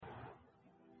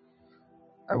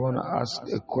I want to ask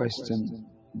a question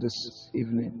this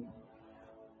evening.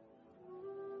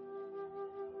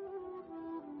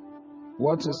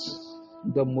 What is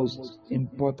the most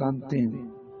important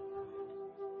thing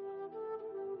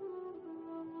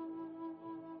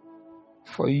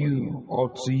for you or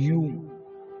to you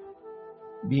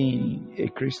being a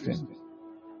Christian?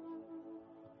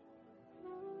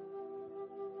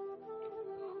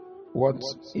 What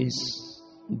is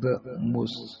the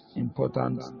most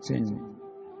important thing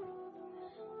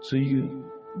to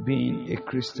you being a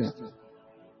Christian?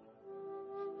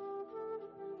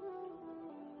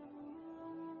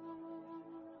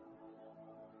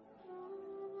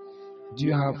 Do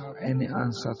you have any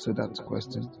answer to that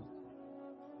question?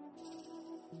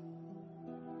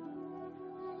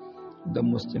 The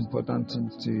most important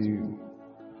thing to you.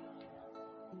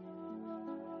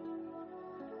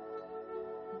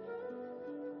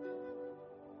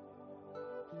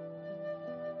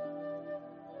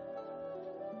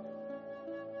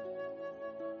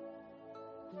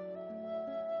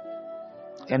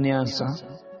 Any answer?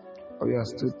 Or you are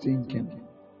still thinking?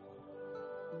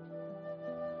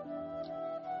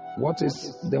 What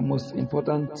is the most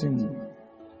important thing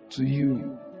to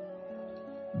you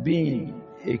being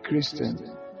a Christian?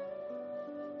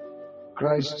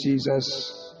 Christ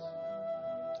Jesus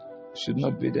should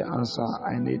not be the answer.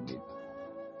 I need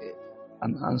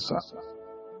an answer.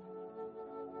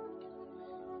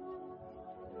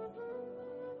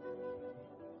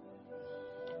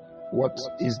 What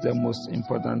is the most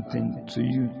important thing to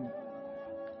you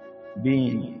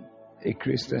being a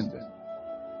Christian?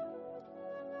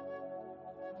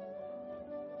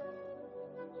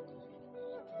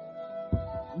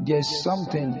 There's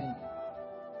something,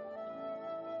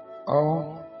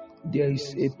 or there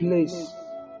is a place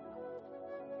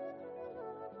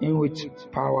in which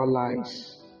power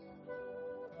lies,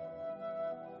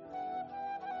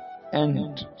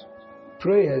 and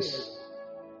prayers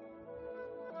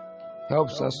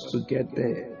helps us to get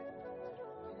there.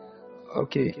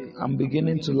 Okay, I'm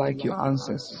beginning to like your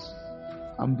answers.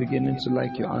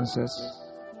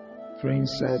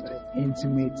 Prince said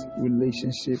intimate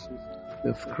relationship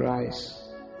with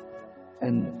Christ,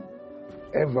 and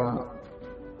Eva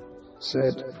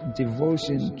said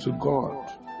devotion to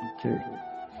God. Okay,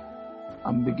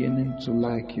 I'm beginning to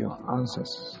like your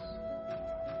answers.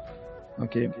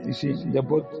 Okay, you see, the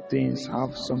both things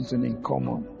have something in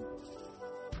common.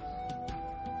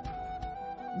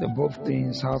 The both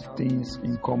things have things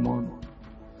in common,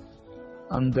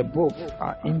 and the both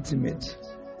are intimate.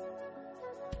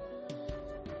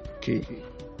 Okay,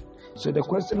 so the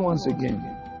question once again,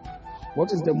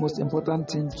 what is the most important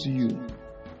thing to you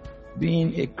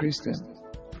being a Christian?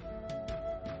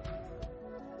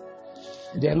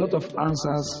 There are a lot of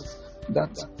answers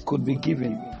that could be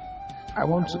given. I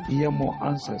want to hear more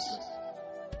answers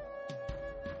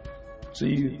to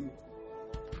you.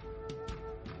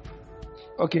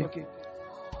 Okay,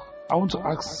 I want to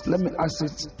ask, let me ask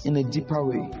it in a deeper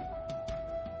way.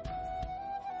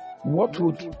 What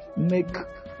would make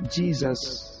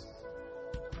Jesus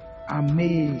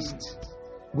amazed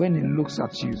when he looks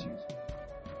at you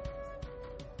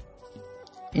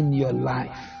in your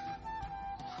life?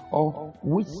 Or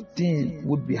which thing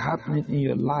would be happening in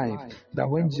your life that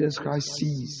when Jesus Christ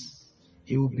sees,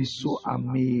 he will be so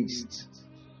amazed?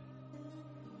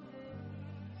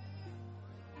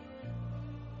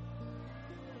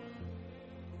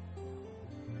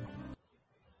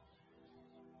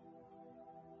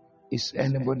 Is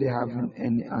anybody having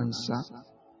any answer?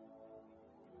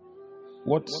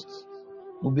 What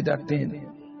will be that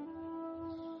thing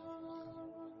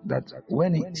that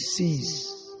when he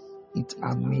sees, it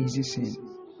amazes him?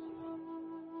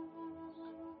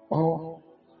 Or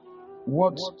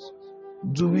what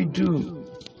do we do?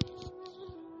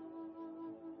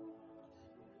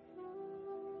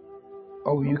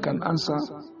 Or you can answer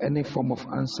any form of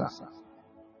answer.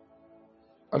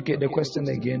 Okay, the question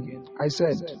again. I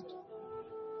said,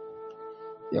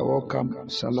 you're welcome,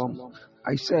 Shalom.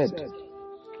 I said,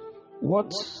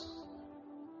 what?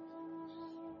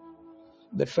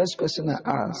 The first question I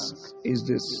ask is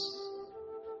this.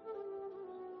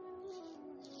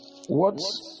 What?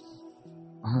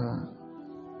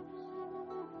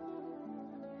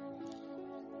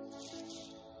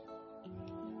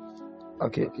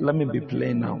 Okay, let me be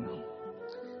plain now.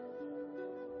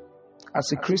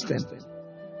 As a Christian,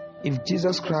 if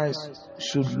Jesus Christ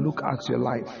should look at your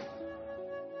life,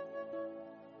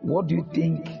 what do you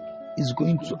think is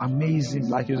going to amaze him?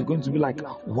 Like he's going to be like,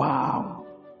 wow.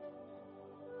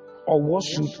 Or what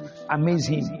should amaze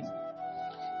him?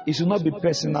 It should not be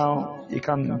personal. It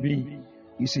can be,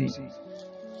 you see,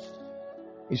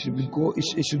 It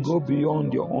should go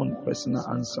beyond your own personal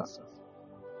answer.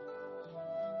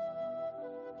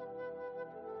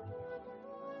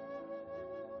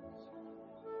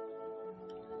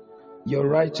 Your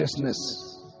righteousness.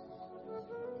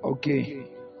 Okay.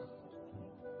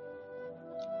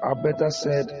 I better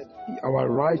said our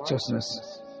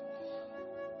righteousness.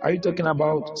 Are you talking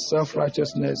about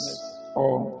self-righteousness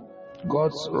or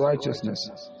God's righteousness?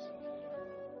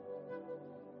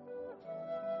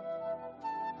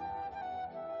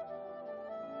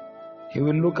 He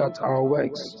will look at our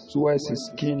works towards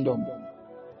His kingdom.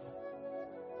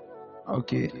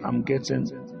 Okay, I'm getting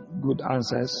good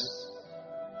answers.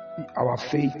 Our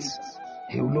faith.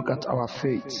 He will look at our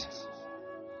faith.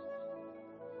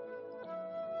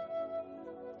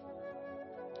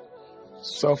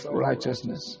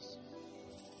 Self-righteousness.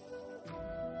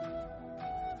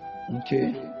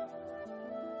 Okay.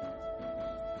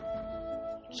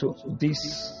 So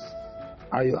these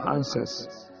are your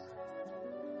answers.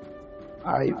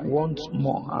 I want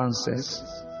more answers.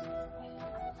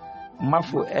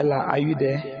 Mafu Ella, are you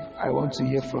there? I want to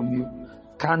hear from you.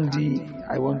 Candy,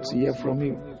 I want to hear from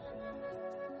you.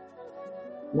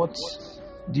 What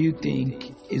do you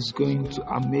think is going to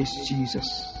amaze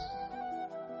Jesus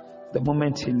the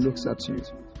moment He looks at you?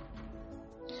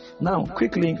 Now,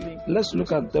 quickly, let's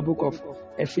look at the book of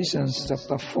Ephesians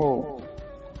chapter 4,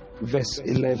 verse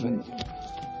 11.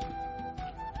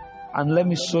 And let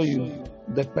me show you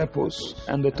the purpose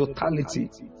and the totality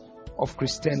of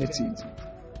Christianity.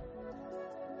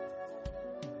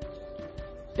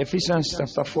 Ephesians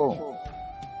chapter 4.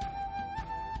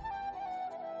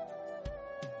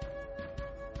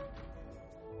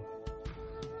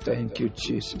 Thank you,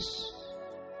 Jesus.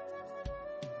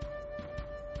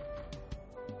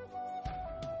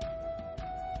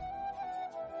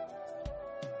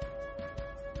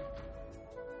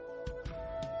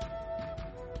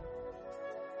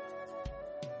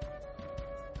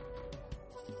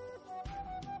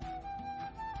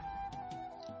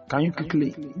 Can you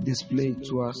quickly display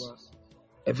to us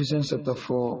Ephesians chapter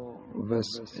 4,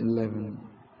 verse 11?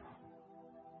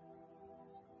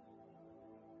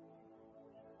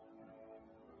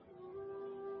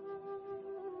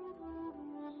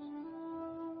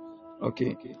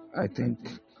 Okay, I think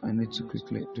I need to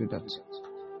quickly do that.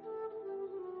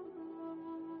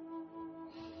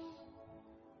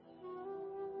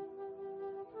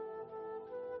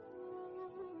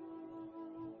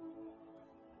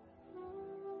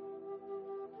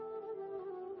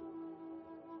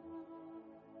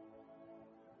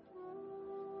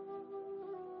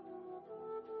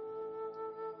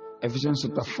 Ephesians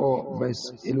chapter 4,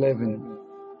 verse 11.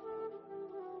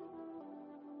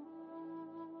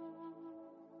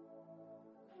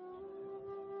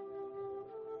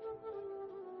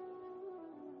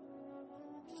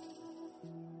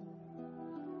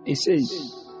 It says,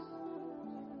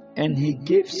 and He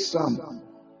gave some,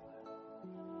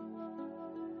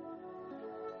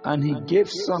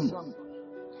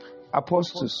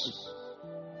 apostles,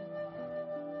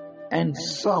 and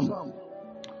some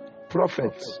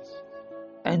prophets,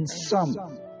 and some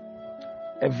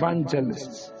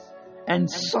evangelists, and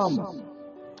some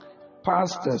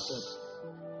pastors,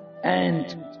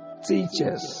 and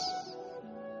teachers,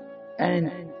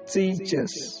 and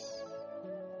teachers,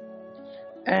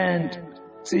 and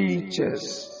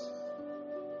teachers.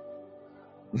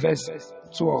 Verse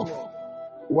 12.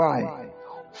 Why?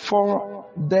 For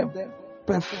the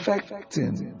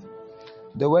perfecting.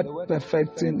 The word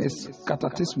perfecting is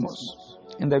katatismos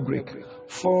in the Greek.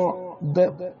 For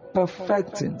the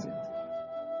perfecting.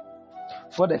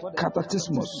 For the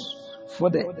katatismos. For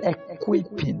the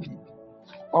equipping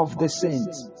of the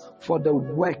saints. For the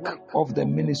work of the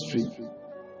ministry.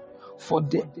 For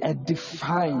the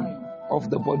edifying of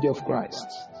the body of Christ.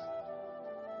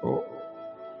 Oh.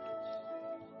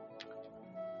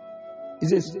 It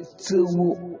says, till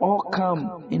we all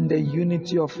come in the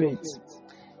unity of faith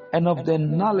and of the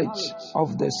knowledge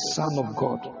of the Son of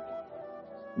God.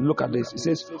 Look at this. It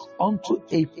says, unto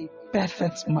a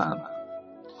perfect man,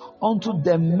 unto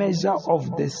the measure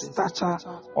of the stature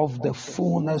of the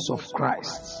fullness of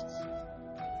Christ.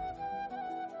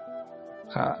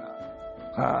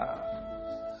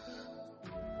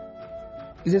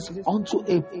 It says, unto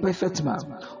a perfect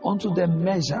man, unto the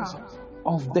measure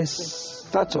of the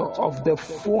stature of the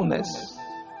fullness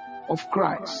of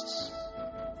Christ.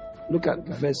 Look at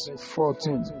verse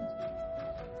 14.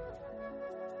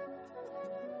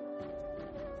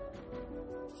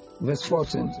 Verse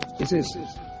 14. It says,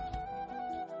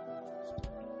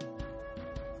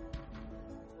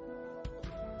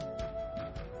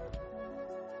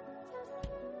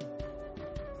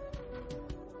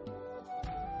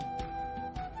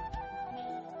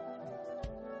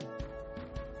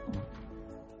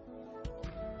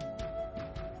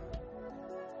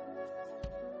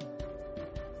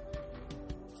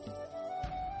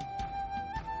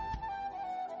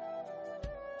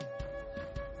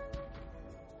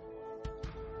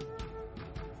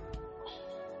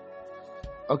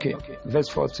 Okay, verse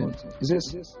 14. It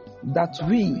says, that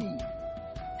we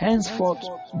henceforth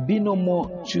be no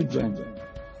more children,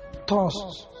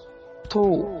 tossed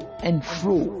to and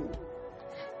fro,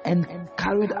 and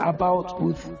carried about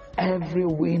with every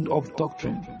wind of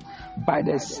doctrine, by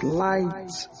the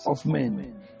sleight of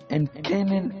men and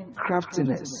cunning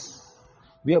craftiness,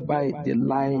 whereby they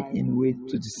lie in wait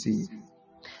to deceive.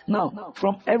 Now,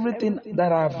 from everything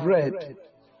that I've read,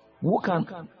 who can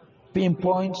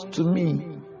pinpoint to me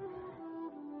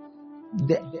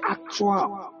the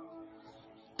actual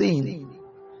thing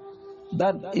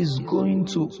that is going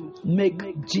to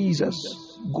make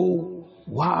Jesus go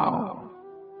wow?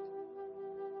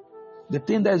 The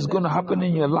thing that is going to happen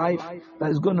in your life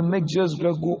that is going to make Jesus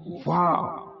go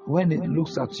wow when it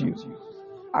looks at you,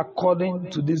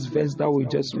 according to this verse that we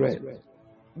just read,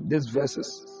 these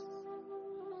verses.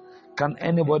 Can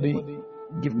anybody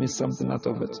give me something out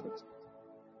of it?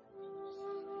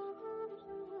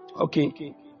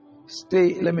 Okay,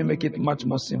 stay. Let me make it much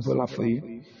more simpler for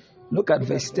you. Look at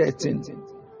verse 13.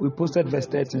 We posted verse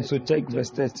 13, so check verse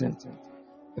 13.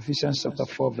 Ephesians chapter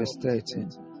 4, verse 13.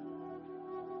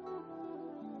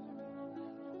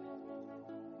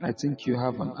 I think you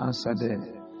have an answer there.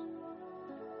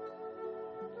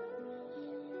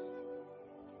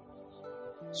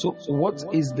 So, what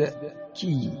is the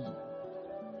key?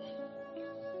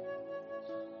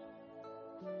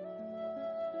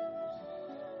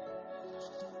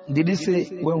 Did he say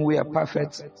when we are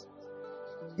perfect?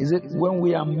 Is it when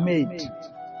we are made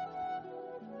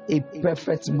a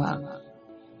perfect man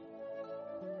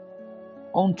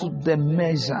unto the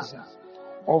measure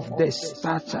of the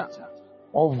stature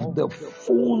of the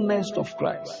fullness of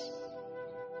Christ?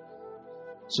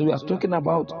 So we are talking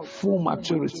about full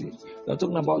maturity. We are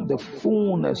talking about the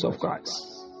fullness of Christ.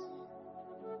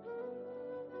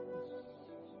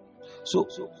 So,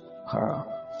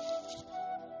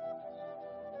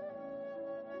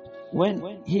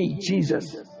 when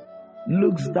Jesus,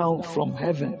 looks down from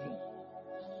heaven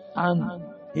and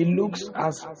he looks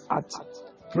at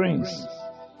Prince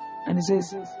and he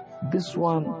says, this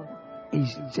one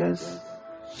is just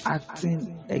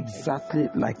acting exactly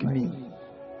like me.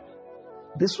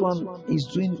 This one is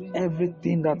doing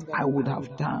everything that I would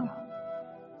have done.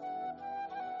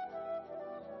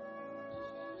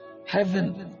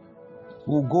 Heaven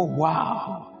will go,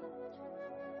 wow.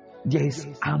 There is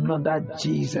another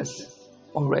Jesus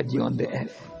already on the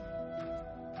earth.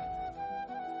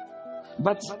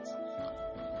 But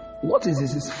what is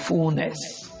his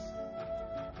fullness?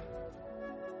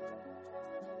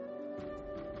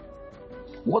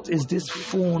 What is this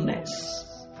fullness?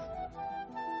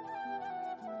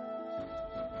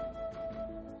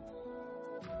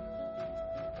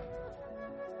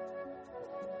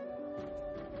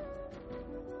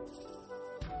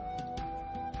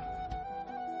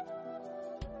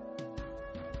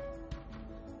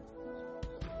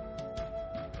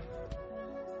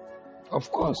 Of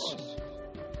course,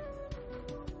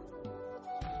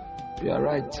 you are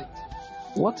right.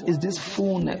 What is this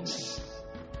fullness?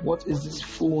 What is this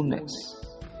fullness?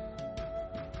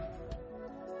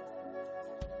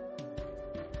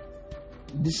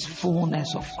 This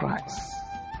fullness of Christ.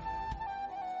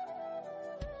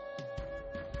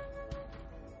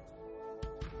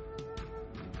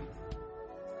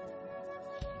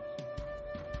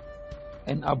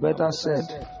 And Alberta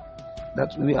said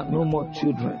that we are no more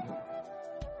children,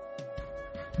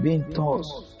 being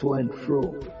tossed to and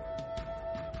fro.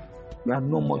 We are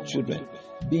no more children,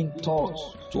 being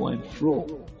tossed to and fro.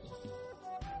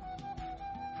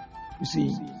 You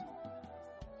see,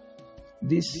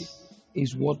 this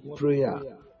is what prayer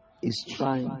is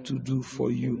trying to do for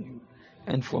you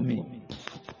and for me.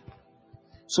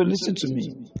 So listen to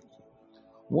me.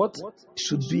 What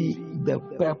should be the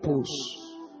purpose?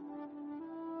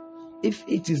 If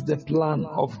it is the plan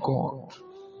of God,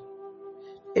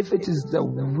 if it is the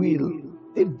will,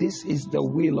 if this is the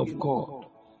will of God,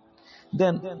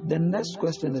 then the next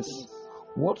question is,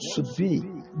 what should be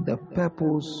the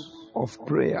purpose of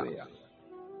prayer?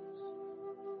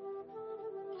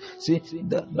 See,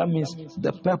 that means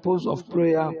the purpose of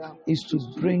prayer is to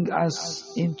bring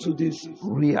us into this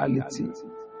reality.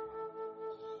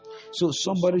 So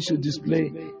somebody should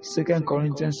display 2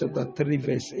 Corinthians chapter 3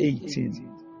 verse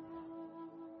 18.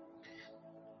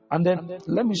 And then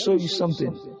let me show you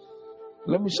something.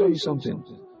 Let me show you something.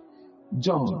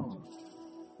 John,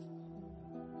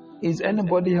 is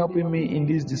anybody helping me in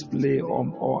this display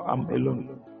or I'm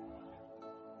alone?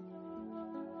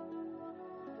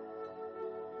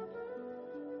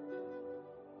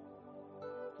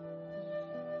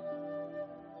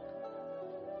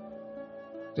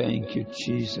 Thank you,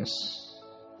 Jesus.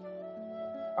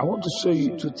 I want to show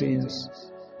you two things.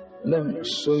 Let me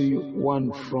show you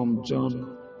one from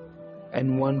John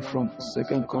and one from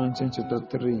 2 Corinthians chapter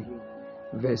 3,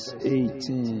 verse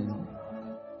 18.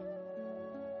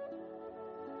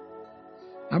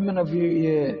 How many of you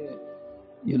here,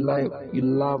 you love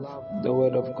the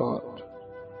word of God?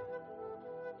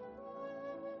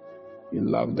 You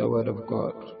love the word of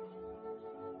God.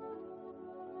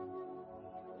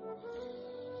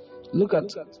 Look at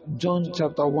John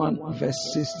chapter 1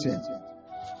 verse 16.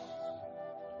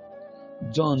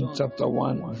 John chapter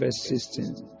 1 verse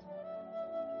 16.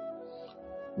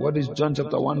 What is John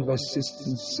chapter 1 verse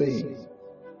 16 saying?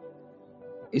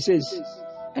 It says,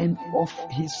 and of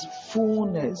his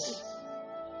fullness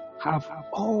have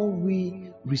all we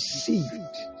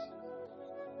received,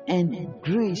 and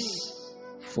grace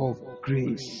for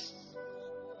grace.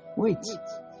 Wait,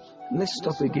 let's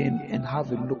stop again and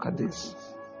have a look at this.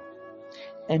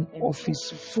 And of his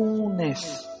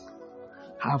fullness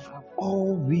have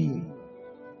all we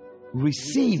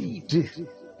received.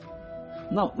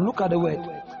 Now look at the word.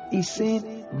 He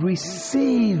said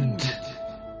received.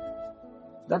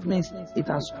 That means it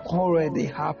has already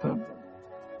happened.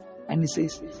 And he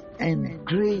says, and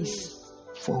grace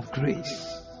for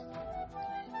grace.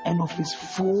 And of his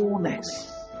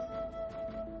fullness.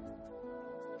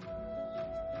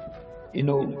 You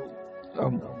know,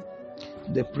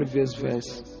 the previous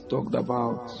verse talked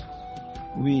about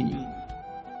we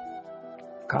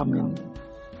coming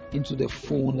into the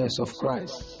fullness of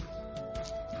Christ.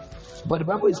 But the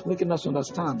Bible is making us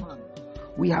understand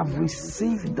we have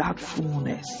received that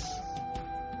fullness.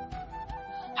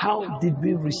 How did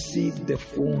we receive the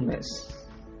fullness?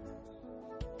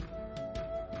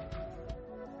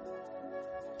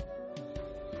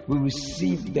 We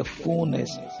received the fullness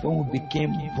when we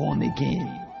became born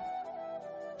again.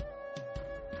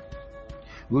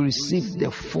 We received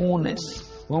the fullness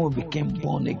when we became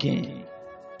born again.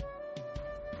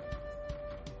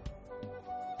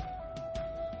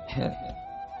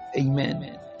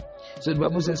 Amen. So the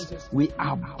Bible says we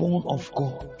are born of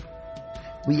God.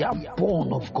 We are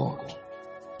born of God.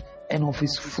 And of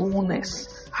his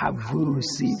fullness have we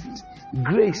received.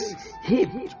 Grace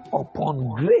heaped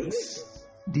upon grace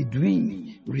did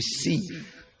we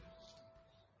receive.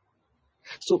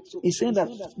 So he's saying that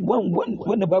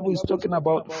when the Bible is talking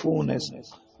about fullness,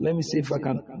 let me see if I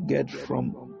can get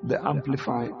from the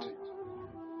Amplified.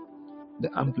 The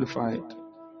Amplified.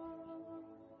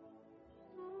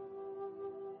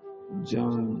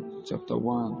 John chapter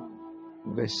 1,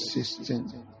 verse 16.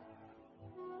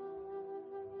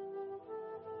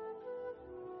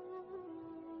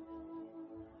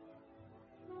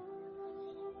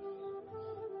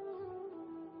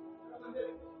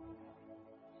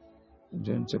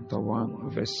 John chapter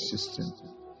 1, verse 16.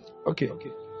 Okay,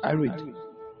 I read.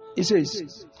 It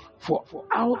says, for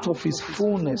out of his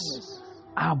fullness,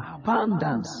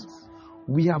 abundance,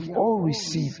 we have all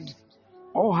received,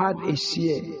 all had a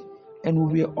share,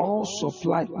 and we were all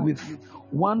supplied with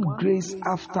one grace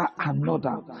after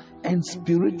another, and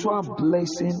spiritual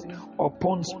blessing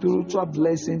upon spiritual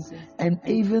blessing, and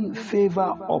even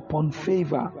favor upon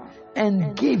favor,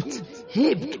 and gift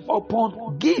heaped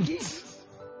upon gift.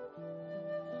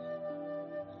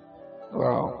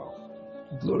 Wow.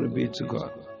 Glory be to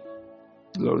God.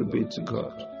 Glory be to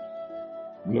God.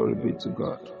 Glory be to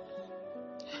God.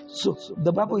 So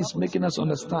the Bible is making us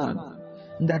understand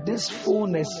that this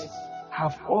fullness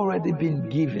have already been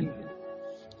given.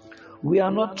 We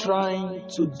are not trying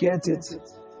to get it.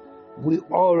 We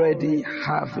already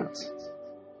have it.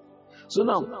 So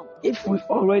now, if we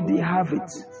already have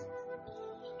it,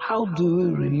 how do we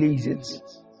release it?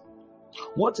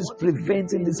 What is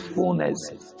preventing this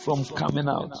fullness from coming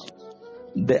out?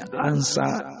 The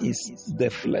answer is the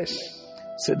flesh.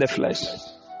 Say the flesh.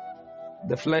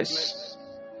 The flesh.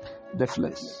 The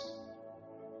flesh.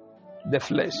 The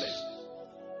flesh.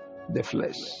 The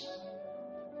flesh.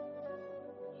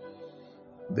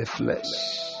 The flesh.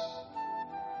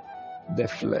 The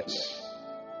flesh.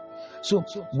 So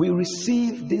we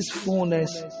receive this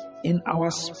fullness in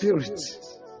our spirit.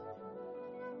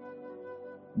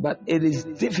 But it is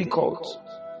difficult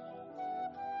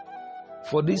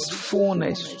for this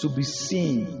fullness to be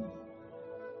seen.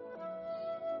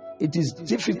 It is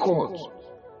difficult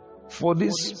for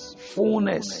this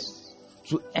fullness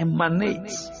to emanate,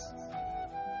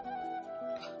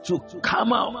 to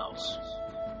come out.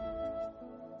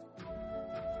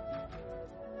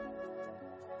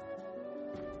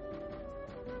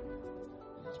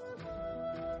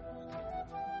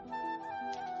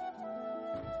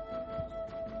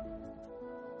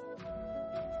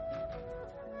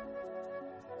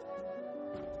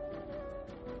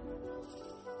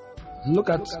 Look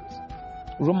at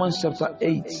Romans chapter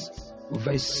 8,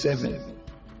 verse 7.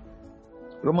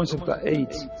 Romans chapter 8.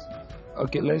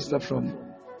 Okay, let's start from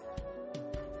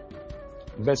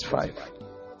verse 5.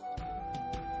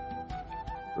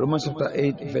 Romans chapter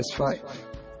 8, verse 5.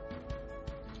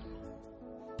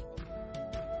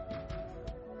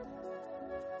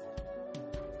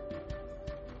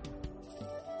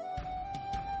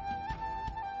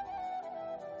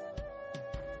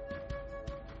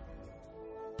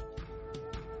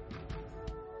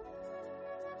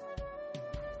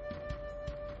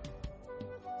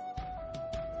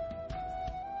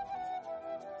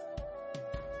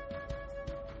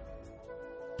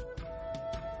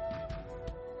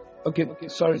 Okay,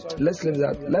 sorry, let's leave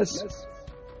that. Let's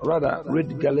rather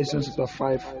read Galatians chapter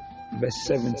 5, verse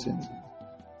 17.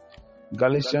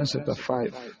 Galatians chapter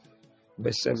 5,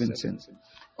 verse 17.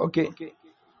 Okay,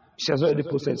 she has already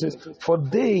posted. It says, for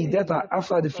they that are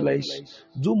after the flesh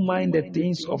do mind the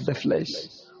things of the flesh,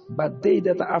 but they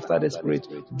that are after the spirit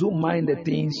do mind the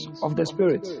things of the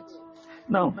spirit.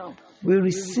 Now, we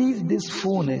receive this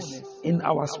fullness in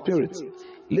our spirit.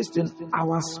 Listen,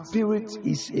 our spirit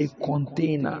is a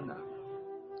container.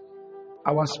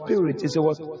 Our spirit is a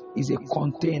what? Is a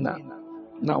container.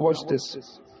 Now watch this.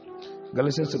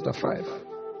 Galatians chapter 5,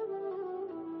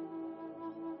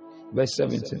 verse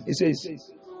 17. It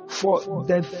says, for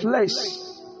the flesh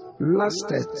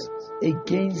lusteth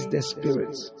against the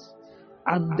spirit,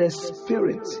 and the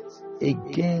spirit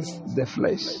against the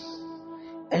flesh.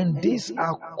 And these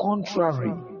are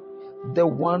contrary the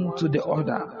one to the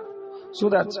other, so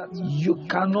that you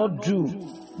cannot do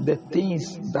the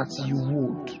things that you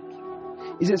would.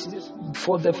 It says,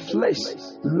 for the flesh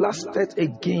lusteth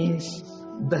against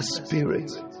the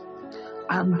spirit,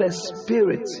 and the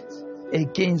spirit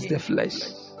against the flesh.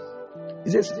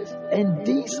 It says, and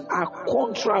these are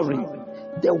contrary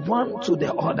the one to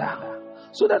the other,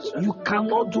 so that you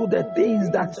cannot do the things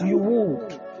that you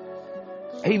would.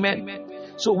 Amen.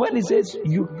 So when he says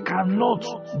you cannot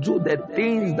do the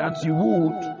things that you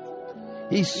would,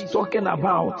 he's talking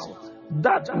about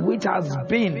that which has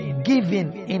been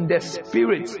given in the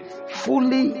spirit,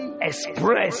 fully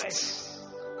expressed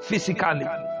physically.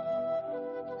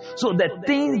 So the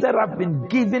things that have been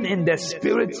given in the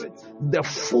spirit, the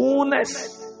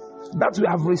fullness that we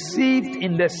have received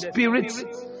in the spirit,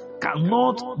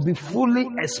 cannot be fully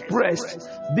expressed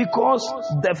because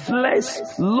the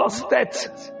flesh lusted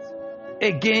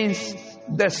against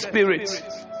the spirit.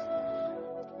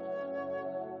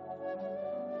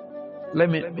 Let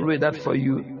me read that for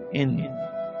you in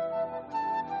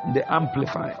the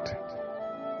Amplified.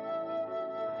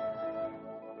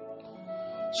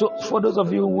 So, for those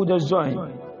of you who just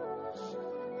joined,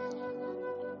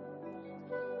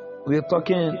 we are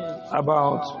talking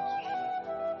about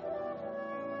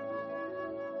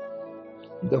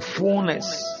the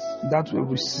fullness that we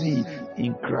receive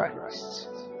in Christ.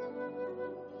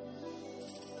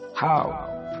 How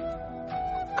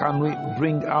can we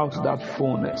bring out that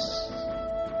fullness?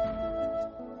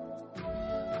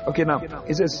 Okay, now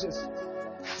it says,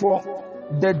 for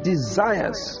the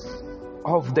desires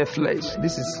of the flesh,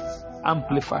 this is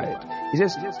Amplified. It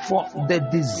says, for the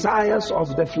desires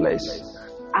of the flesh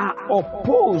are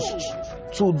opposed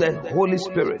to the Holy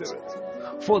Spirit.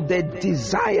 For the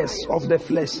desires of the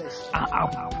flesh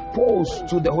are opposed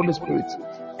to the Holy Spirit,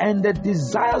 and the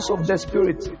desires of the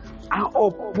Spirit are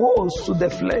opposed to the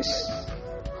flesh.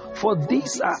 For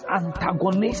these are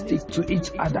antagonistic to each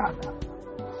other,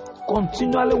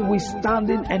 continually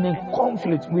withstanding and in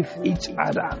conflict with each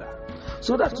other,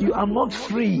 so that you are not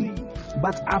free,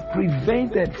 but are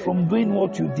prevented from doing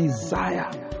what you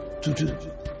desire to do.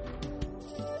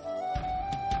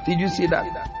 Did you see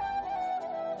that?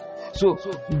 So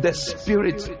the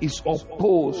spirit is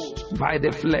opposed by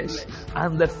the flesh,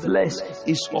 and the flesh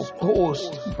is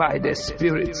opposed by the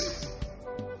spirit.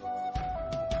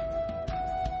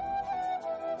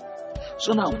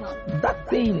 So now, that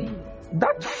thing,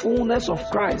 that fullness of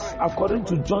Christ, according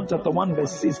to John chapter 1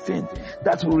 verse 16,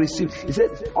 that we receive, he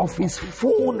said, of his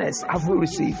fullness have we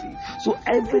received. So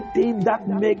everything that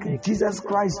makes Jesus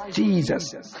Christ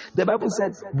Jesus, the Bible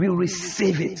said we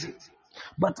receive it.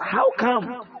 But how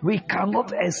come we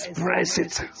cannot express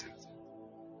it?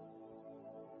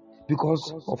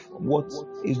 Because of what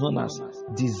is known as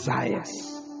desires.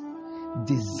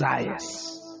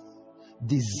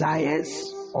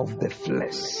 Desires of the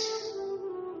flesh.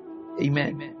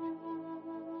 Amen.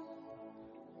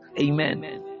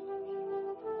 Amen.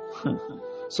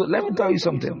 So let me tell you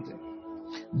something.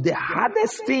 The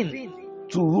hardest thing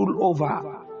to rule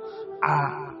over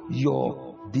are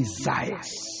your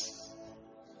desires.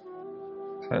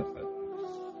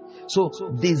 So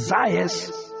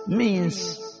desires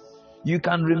means you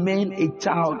can remain a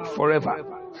child forever.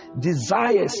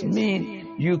 Desires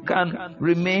mean you can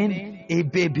remain a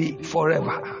baby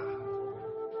forever.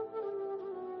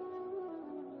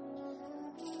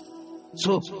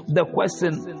 So the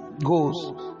question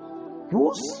goes,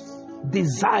 whose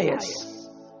desires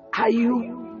are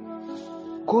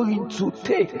you going to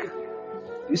take?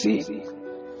 You see,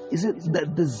 is it the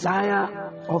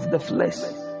desire of the flesh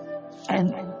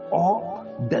and or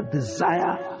the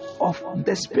desire of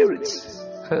the spirit?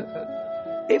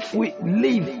 If we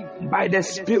live by the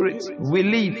spirit, we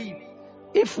live.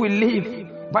 If we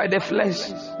live by the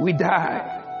flesh, we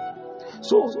die.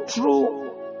 So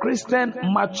through Christian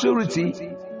maturity,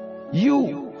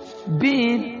 you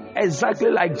being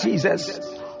exactly like Jesus,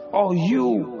 or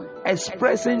you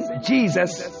expressing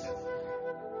Jesus,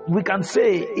 we can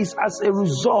say is as a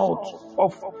result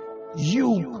of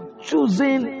you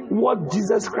choosing what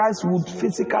Jesus Christ would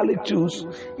physically choose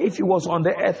if he was on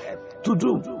the earth to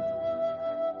do.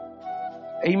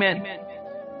 Amen.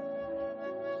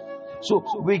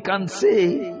 So we can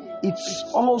say it's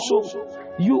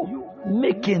also you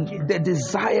making the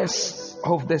desires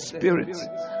of the Spirit,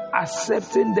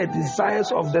 accepting the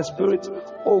desires of the Spirit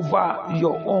over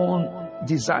your own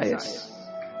desires.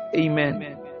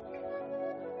 Amen.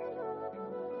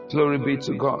 Glory be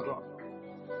to God.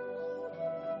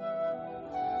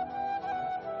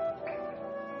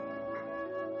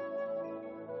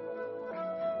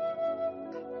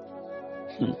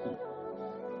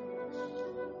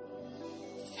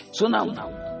 So now,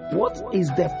 what is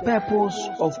the purpose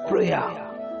of prayer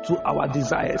to our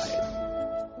desires?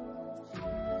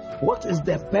 What is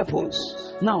the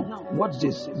purpose? Now, watch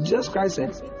this. Jesus Christ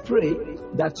said, pray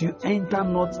that you enter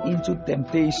not into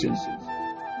temptation.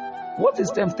 What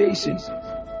is temptation?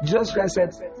 Jesus Christ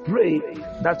said, pray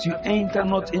that you enter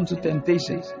not into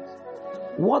temptation.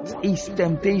 What is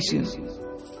temptation?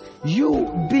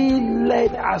 You being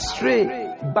led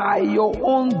astray by your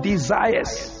own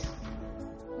desires.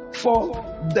 For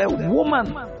the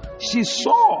woman, she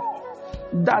saw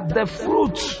that the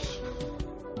fruit,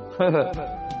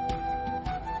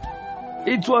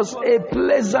 it was a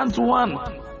pleasant one.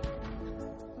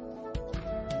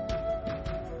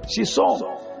 She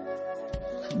saw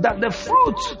that the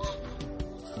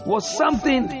fruit was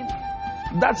something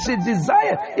that she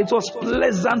desired. It was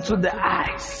pleasant to the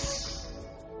eyes.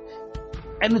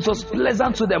 And it was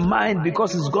pleasant to the mind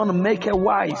because it's going to make her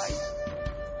wise.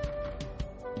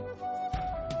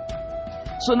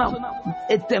 So now,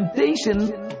 a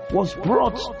temptation was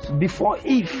brought before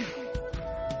Eve.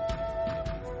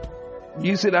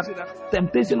 You see that?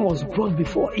 Temptation was brought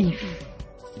before Eve.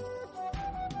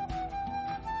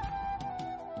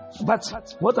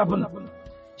 But what happened?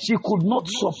 She could not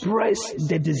suppress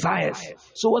the desires.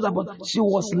 So what happened? She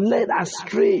was led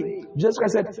astray. Just like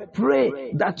I said,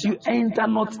 pray that you enter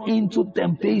not into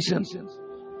temptation.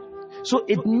 So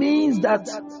it means that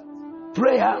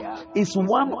prayer is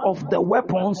one of the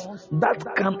weapons that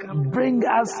can bring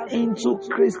us into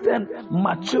Christian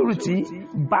maturity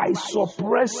by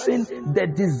suppressing the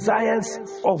desires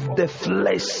of the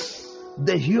flesh,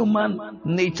 the human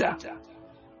nature.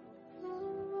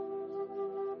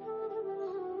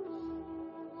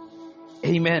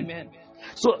 Amen.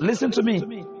 So listen to me.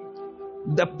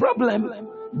 The problem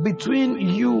between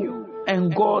you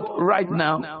and God right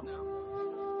now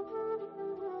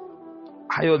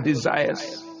are your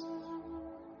desires.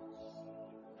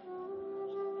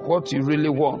 What you really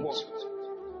want.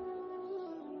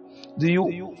 Do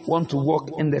you want to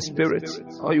walk in the spirit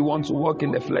or you want to walk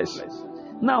in the flesh?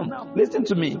 Now, listen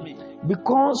to me.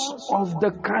 Because of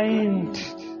the kind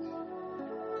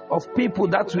of people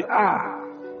that we are,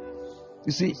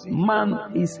 you see,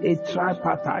 man is a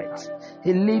tripartite.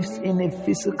 He lives in a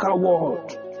physical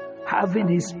world, having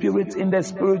his spirit in the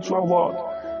spiritual world,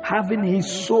 having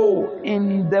his soul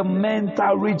in the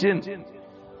mental region.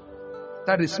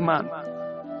 That is man.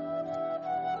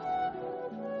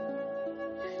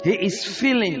 He is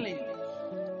feeling.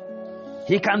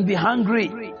 He can be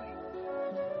hungry.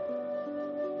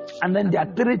 And then there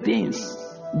are three things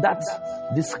that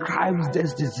describes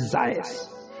these desires.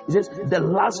 It says the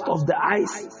lust of the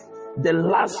eyes, the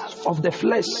lust of the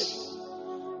flesh.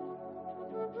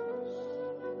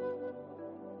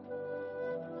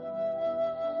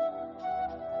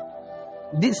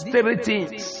 These three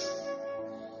things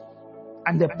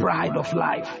and the pride of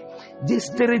life. These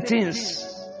three things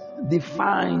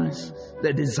defines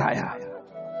the desire.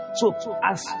 So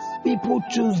as people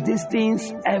choose these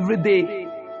things every day,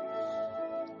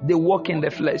 they walk in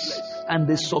the flesh and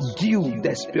they subdue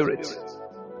the spirit.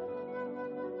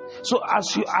 So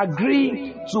as you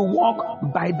agree to walk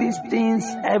by these things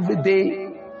every day,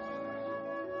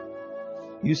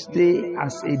 you stay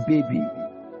as a baby.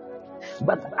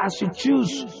 But as you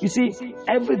choose, you see,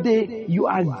 every day you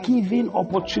are given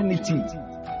opportunity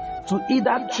to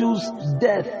either choose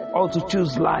death or to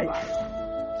choose life.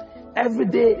 Every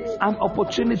day an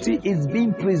opportunity is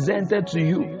being presented to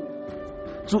you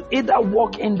to either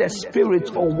walk in the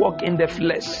spirit or walk in the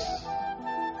flesh.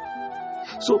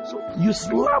 So you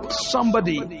slapped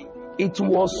somebody, it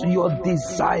was your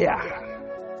desire.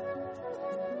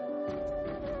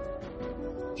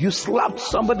 You slapped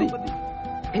somebody,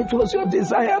 it was your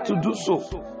desire to do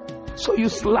so. So you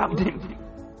slapped him.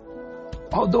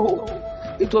 Although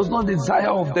it was not the desire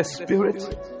of the spirit,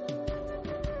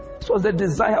 it was the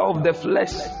desire of the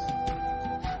flesh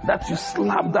that you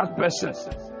slapped that person.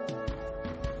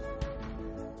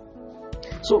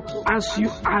 So as you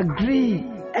agree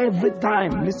every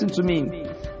time, listen to me,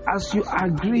 as you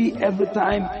agree every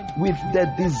time with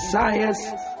the desires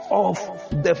of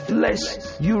the flesh,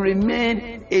 you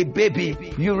remain a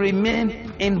baby, you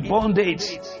remain in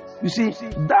bondage. You see,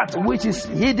 that which is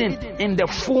hidden in the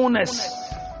fullness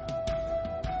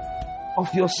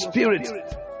of your spirit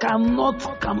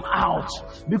cannot come out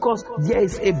because there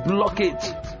is a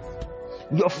blockage.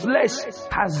 Your flesh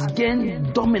has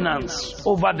gained dominance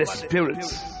over the spirit.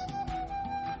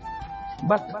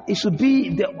 But it should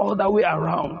be the other way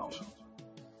around.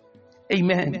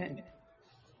 Amen.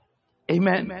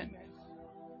 Amen.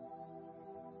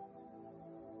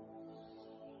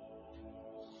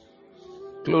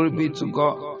 Glory be to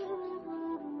God.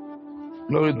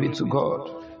 Glory be to God.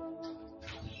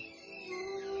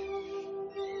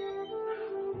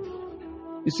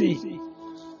 You see,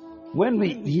 when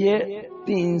we hear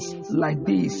things like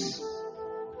this,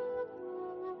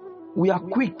 we are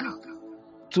quick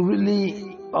to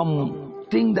really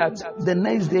think that the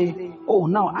next day, oh,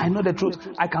 now I know the truth,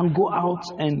 I can go out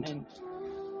and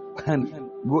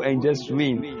go and just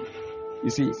win. You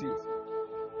see,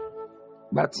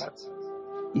 but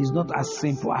it's not as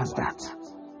simple as that.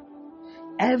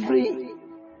 Every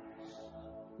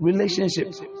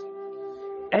relationship,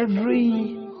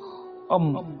 every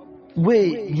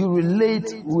way you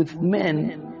relate with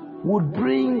men would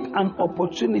bring an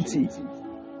opportunity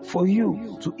for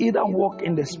you to either walk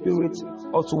in the spirit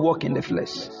or to walk in the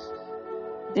flesh.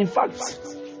 In fact,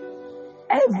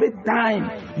 every time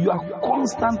you are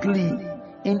constantly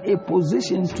in a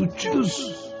position to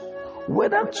choose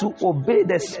whether to obey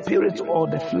the spirit or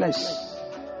the flesh.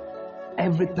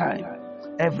 Every time.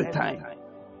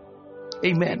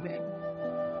 Amen.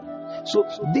 So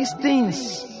these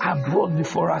things are brought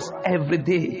before us every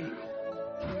day.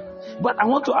 But I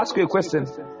want to ask you a question.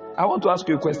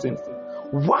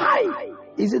 Why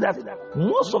is it that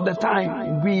most of the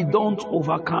time we don't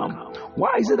overcome?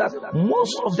 Why is it that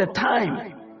most of the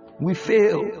time we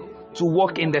fail to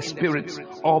walk in the spirit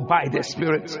or by the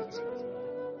spirit?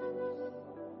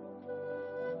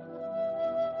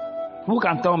 Who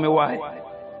can tell me why?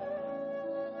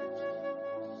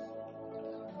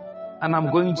 And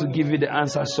I'm going to give you the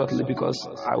answer shortly because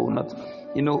I will not,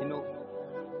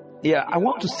 I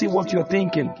want to see what you're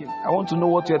thinking. I want to know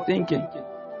what you're thinking.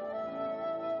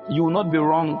 You will not be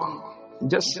wrong.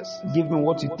 Just give me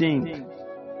what you think.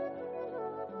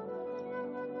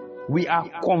 We are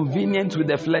convenient with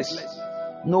the flesh.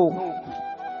 No.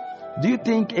 Do you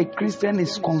think a Christian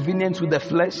is convenient with the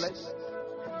flesh?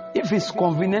 If he's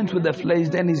convenient with the flesh,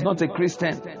 then he's not a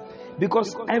Christian.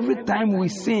 Because every time we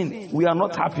sin, we are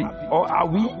not happy. Or are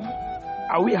we?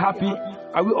 Are we happy?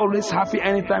 Are we always happy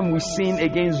anytime we sin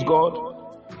against God?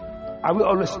 Are we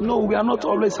always? No, we are not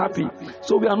always happy.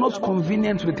 So we are not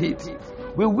convenient with it.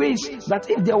 We wish that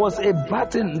if there was a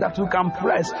button that we can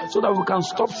press so that we can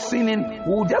stop sinning,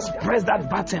 we will just press that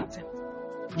button.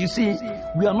 You see,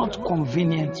 we are not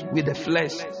convenient with the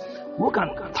flesh. Who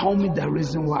can tell me the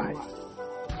reason why?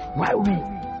 Why we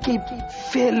keep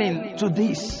failing to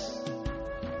this?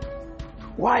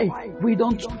 Why we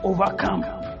don't overcome?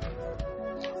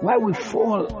 Why we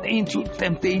fall into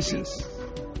temptations?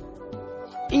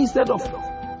 Instead of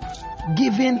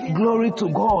giving glory to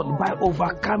God by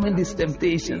overcoming these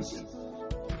temptations,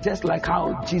 just like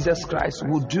how Jesus Christ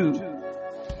would do.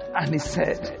 And he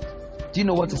said, do you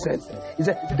know what he said? He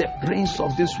said, the prince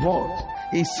of this world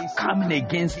is coming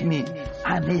against me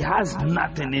and he has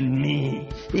nothing in me.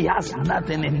 He has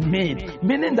nothing in me.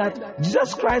 Meaning that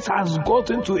Jesus Christ has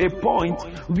gotten to a point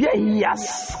where he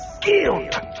has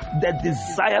killed the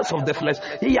desires of the flesh.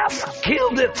 He has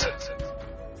killed it.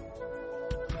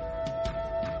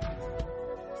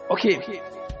 Okay.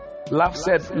 Love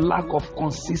said lack of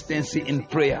consistency in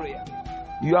prayer.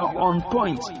 You are on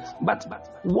point.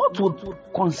 But what would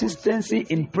consistency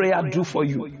in prayer do for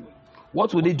you?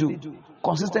 What would it do?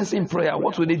 Consistency in prayer,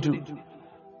 what would it do?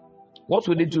 What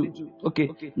would it do? Okay,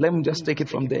 let me just take it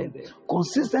from there.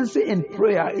 Consistency in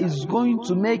prayer is going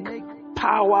to make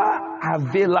power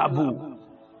available.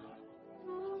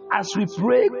 As we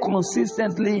pray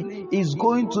consistently, is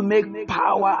going to make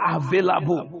power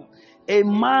available. A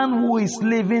man who is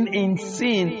living in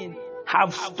sin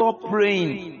have stopped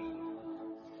praying.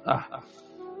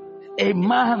 A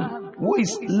man who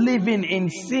is living in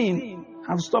sin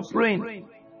have stopped praying.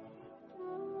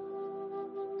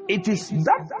 It is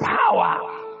that power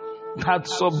that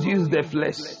subdues the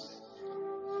flesh.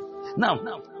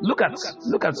 Now, look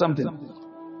at something.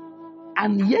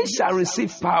 And ye shall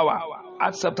receive power.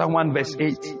 Acts chapter 1 verse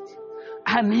 8.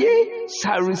 And ye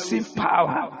shall receive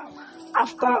power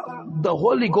after the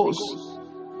Holy Ghost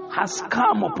has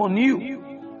come upon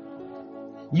you.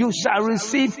 You shall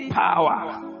receive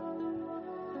power.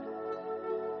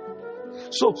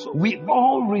 So we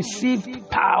all received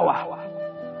power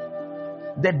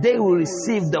the day we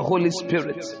received the Holy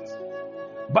Spirit.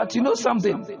 But you know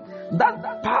something?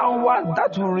 That power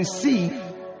that we receive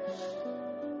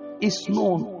is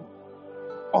known,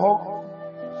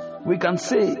 or we can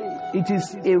say it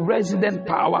is a resident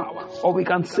power, or we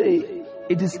can say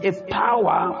it is a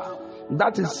power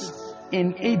that is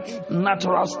in its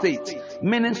natural state.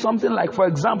 Meaning something like, for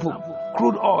example,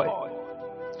 crude oil.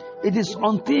 It is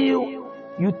until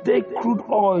you take crude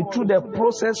oil through the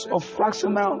process of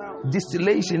fractional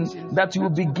distillation that you will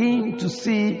begin to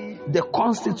see the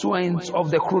constituents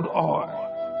of the crude oil.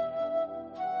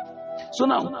 So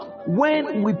now,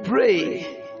 when we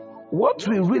pray, what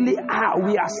we really are,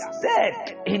 we are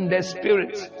stirred in the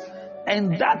spirit,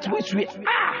 and that which we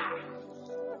are,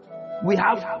 we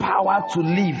have power to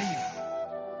live.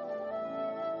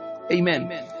 Amen.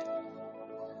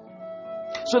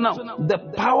 So now, the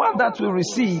power that we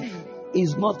receive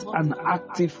is not an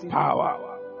active power.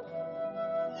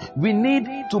 We need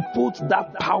to put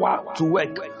that power to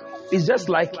work. It's just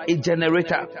like a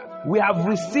generator. We have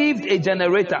received a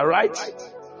generator, right?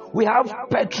 We have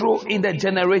petrol in the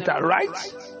generator,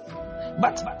 right?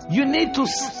 But you need to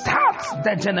start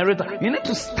the generator. You need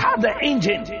to start the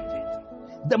engine.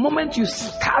 The moment you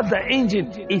start the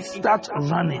engine, it starts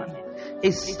running.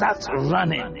 It starts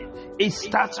running. It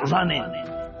starts running.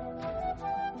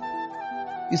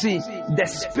 You see, the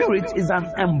Spirit is an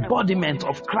embodiment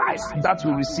of Christ that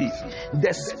we receive.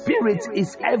 The Spirit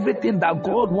is everything that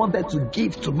God wanted to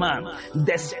give to man.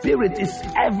 The Spirit is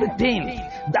everything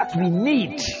that we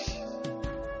need.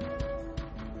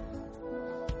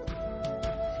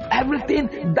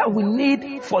 Everything that we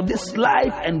need for this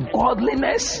life and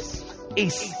godliness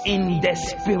is in the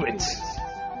Spirit.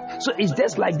 So it's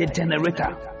just like the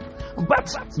generator.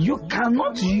 But you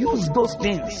cannot use those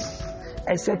things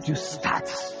except you start.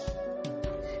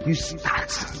 You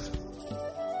start.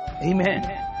 Amen.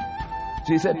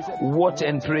 So he said, watch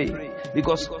and pray.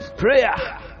 Because prayer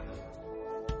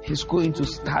is going to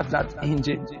start that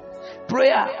engine.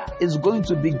 Prayer is going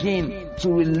to begin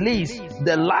to release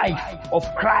the life of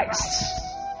Christ.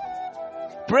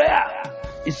 Prayer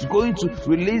is going to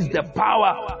release the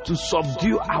power to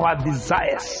subdue our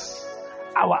desires,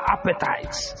 our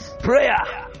appetites.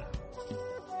 Prayer.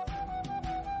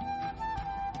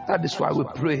 That is why we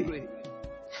pray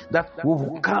that we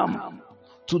will come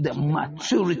to the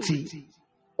maturity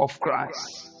of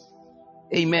Christ.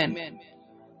 Amen.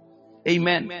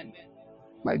 Amen.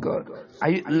 My God, are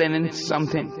you learning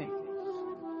something?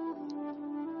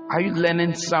 Are you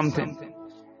learning something?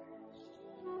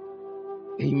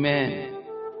 Amen.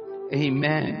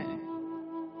 Amen.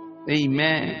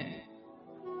 Amen.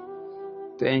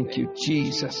 Thank you,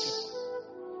 Jesus.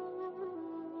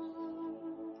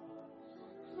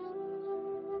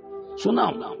 So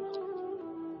now,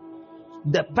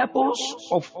 the purpose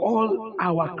of all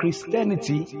our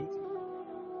Christianity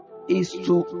is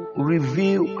to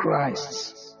reveal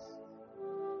Christ.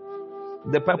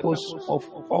 The purpose of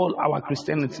all our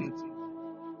Christianity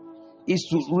is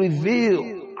to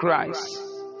reveal Christ.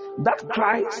 That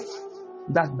Christ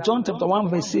that John chapter 1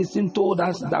 verse 16 told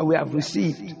us that we have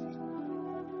received.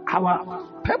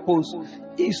 Our purpose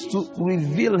is to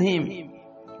reveal Him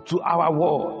to our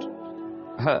world.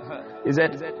 He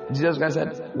said, Jesus Christ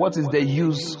said, what is the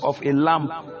use of a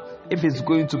lamp if it's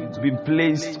going to be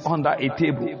placed under a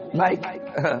table? Like,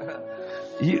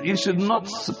 you should not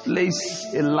place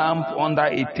a lamp under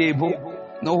a table.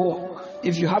 No,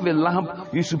 if you have a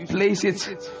lamp, you should place it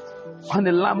on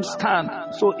a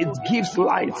lampstand so it gives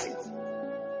light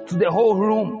to the whole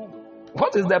room.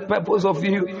 What is the purpose of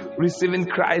you receiving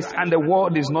Christ and the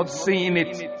world is not seeing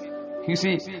it? You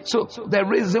see, so the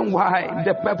reason why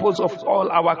the purpose of all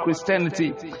our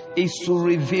Christianity is to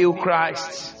reveal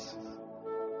Christ.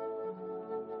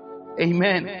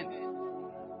 Amen.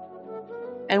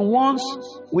 And once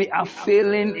we are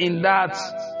failing in that,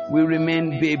 we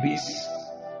remain babies.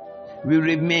 We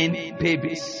remain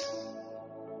babies.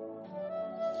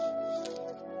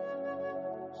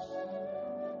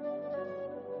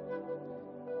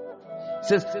 It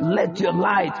says, let your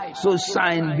light so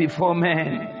shine before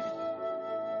men.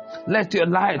 Let your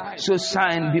light so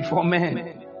shine before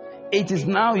men. It is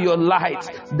now your light,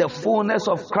 the fullness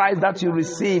of Christ that you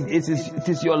receive. It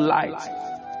is your light.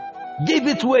 Give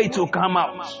it way to come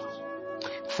out.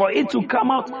 For it to come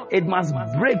out, it must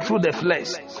break through the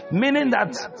flesh. Meaning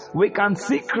that we can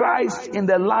see Christ in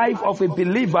the life of a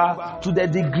believer to the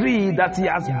degree that he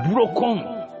has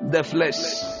broken the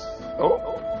flesh.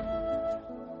 Oh,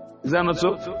 is that not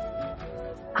so?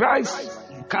 Christ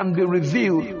can be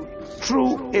revealed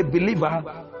through a believer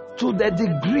to the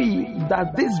degree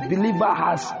that this believer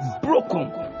has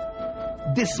broken,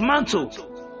 dismantled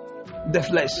the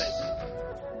flesh.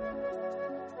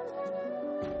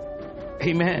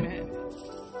 Amen.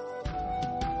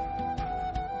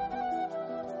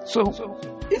 So,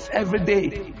 if every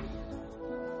day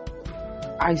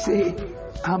I say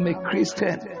I'm a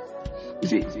Christian, you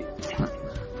see,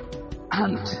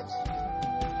 and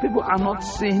people are not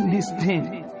saying this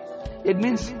thing, it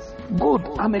means, good,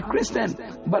 I'm a Christian,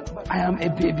 but I am a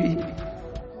baby.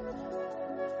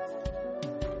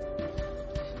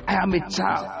 I am a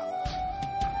child.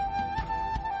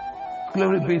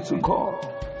 Glory be to God.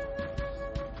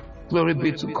 Glory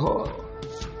be to God.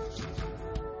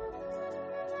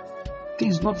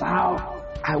 This is not how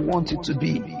I want it to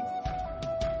be.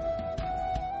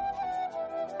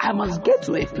 I must get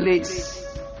to a place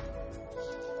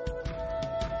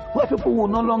where people will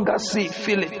no longer see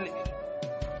Philip,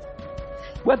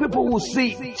 where people will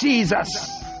see Jesus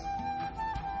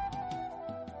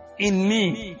in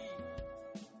me.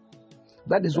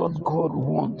 That is what God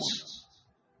wants.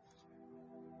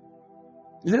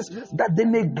 He says that they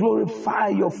may glorify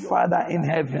your Father in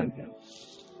heaven.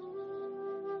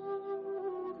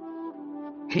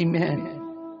 Amen.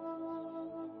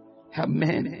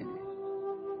 Amen.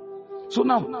 So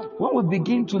now, when we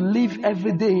begin to live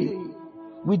every day,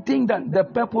 we think that the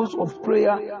purpose of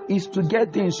prayer is to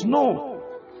get things. No.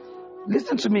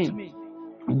 Listen to me.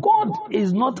 God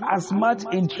is not as much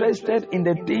interested in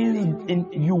the things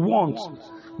you want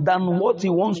than what He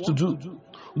wants to do.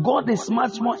 God is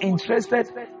much more interested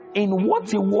in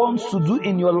what He wants to do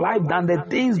in your life than the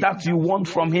things that you want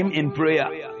from Him in prayer.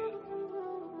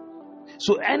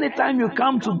 So anytime you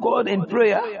come to God in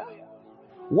prayer,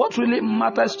 what really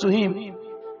matters to Him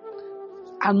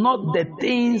are not the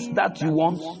things that you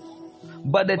want,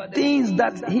 but the things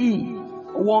that He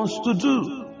wants to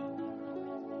do.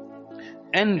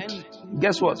 And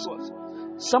guess what?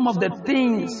 Some of the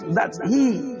things that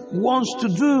He wants to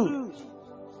do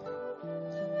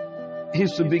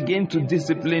is to begin to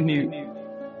discipline you.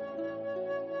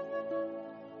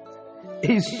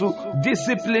 Is to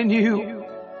discipline you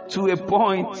to a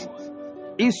point.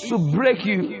 Is to break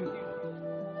you.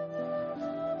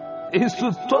 Is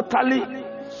to totally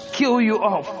kill you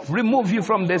off, remove you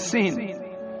from the sin,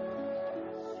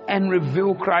 and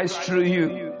reveal Christ through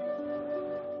you.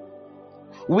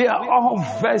 We are all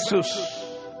vessels,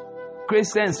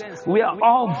 Christians. We are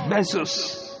all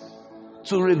vessels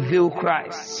to reveal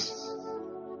Christ.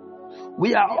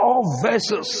 We are all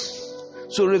vessels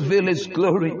to reveal His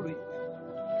glory.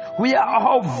 We are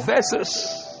all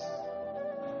vessels,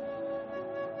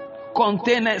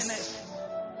 containers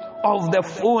of the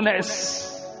fullness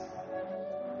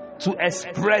to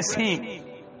express Him.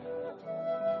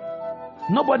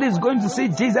 Nobody is going to see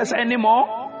Jesus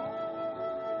anymore,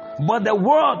 but the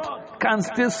world can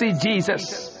still see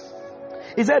Jesus.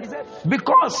 He said,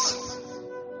 because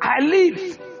I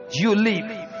live, you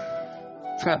live.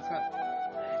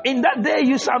 In that day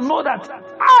you shall know that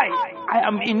I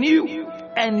am in you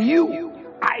and you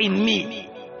are in me.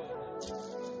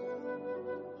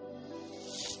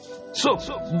 So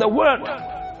the world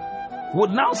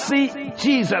would now see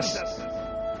Jesus,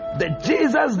 the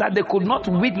Jesus that they could not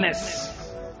witness.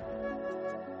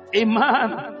 A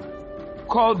man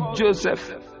called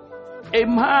Joseph, a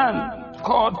man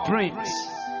called Prince,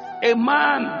 a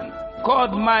man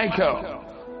called Michael,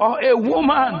 or a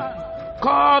woman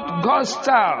called God's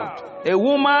child, a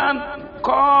woman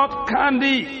called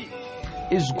Candy,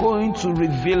 is going to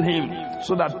reveal Him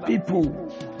so that people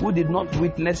who did not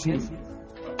witness Him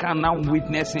can now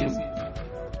witness Him.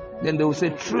 Then they will say,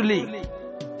 truly,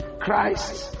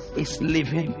 Christ is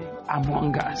living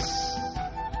among us.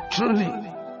 Truly,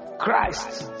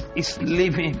 Christ is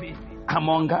living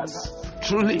among us.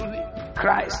 Truly,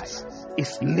 Christ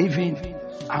is living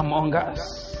among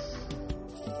us.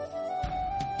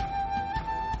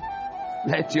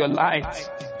 Let your light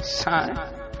shine.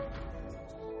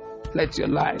 Let your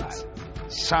light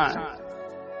shine.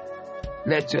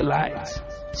 Let your light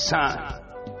shine.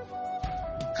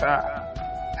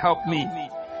 Help me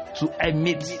to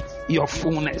emit your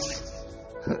fullness.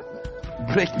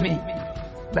 Break me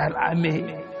that I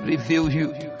may reveal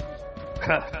you.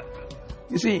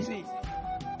 You see,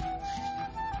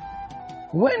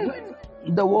 when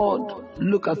the world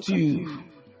look at you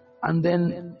and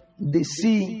then they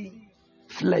see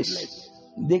flesh,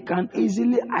 they can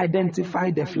easily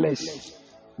identify the flesh.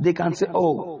 They can say,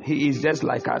 oh, he is just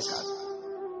like us.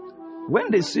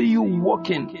 When they see you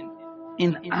walking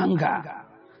in anger,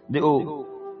 they, oh,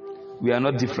 we are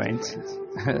not different.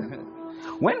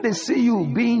 When they see you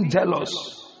being jealous,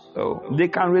 oh, they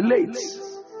can relate.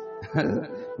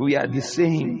 We are the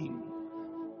same.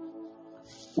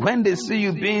 When they see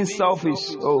you being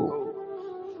selfish, oh,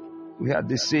 we are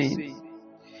the same.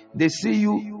 They see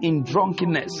you in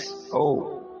drunkenness,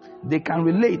 oh, they can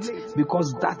relate,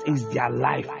 because that is their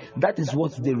life. That is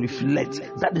what they reflect.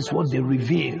 That is what they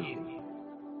reveal.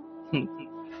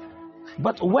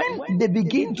 But when they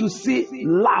begin to see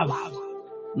love,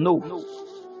 no,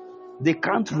 they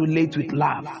can't relate with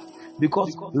love,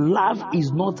 because love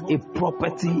is not a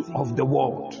property of the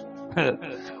world.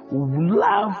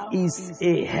 Love is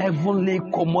a heavenly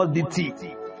commodity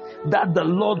that the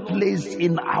Lord placed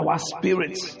in our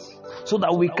spirit so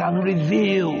that we can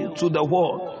reveal to the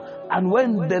world. And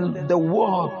when the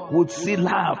world would see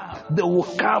love, they will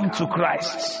come to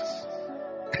Christ.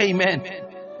 Amen.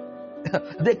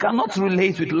 They cannot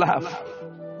relate with love.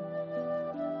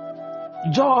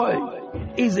 Joy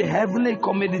is a heavenly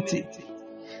commodity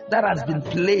that has been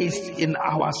placed in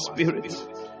our spirit,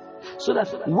 so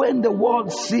that when the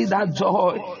world see that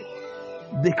joy,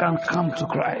 they can come to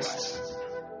Christ.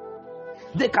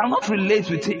 They cannot relate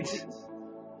with it.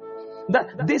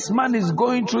 That this man is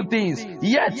going through things,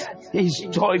 yet he's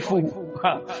joyful.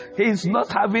 He's not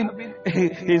having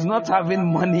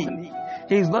money.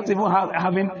 He's not even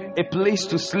having a place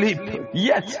to sleep.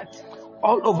 Yet,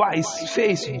 all over his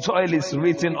face, joy is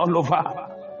written all over.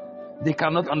 They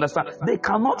cannot understand. They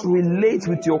cannot relate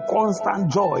with your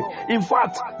constant joy. In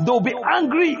fact, they'll be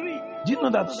angry. Do you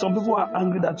know that some people are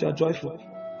angry that you are joyful?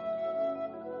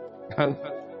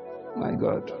 My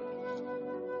God.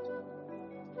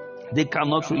 They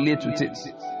cannot relate with it.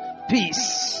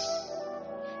 Peace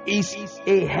is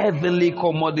a heavenly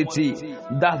commodity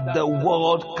that the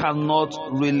world cannot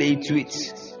relate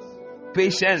with.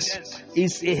 Patience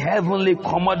is a heavenly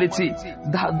commodity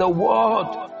that the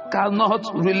world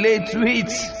cannot relate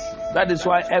with. That is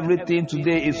why everything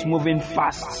today is moving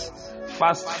fast.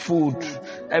 Fast food,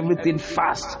 everything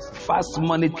fast. Fast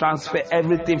money transfer,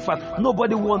 everything fast.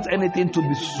 Nobody wants anything to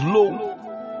be slow.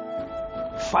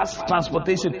 Fast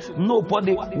transportation,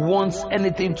 nobody wants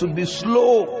anything to be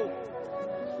slow.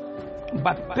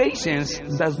 But patience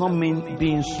does not mean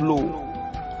being slow.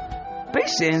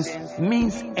 Patience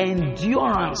means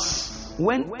endurance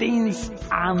when things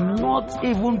are not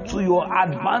even to your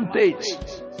advantage.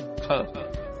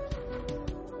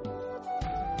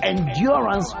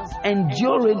 Endurance,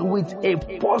 enduring with a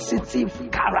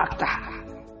positive character.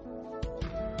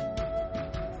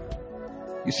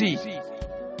 You see,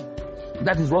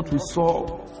 that is what we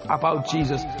saw about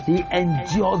Jesus. He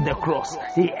endured the cross.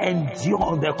 He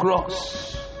endured the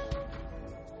cross.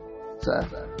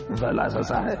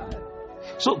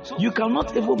 So you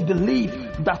cannot even believe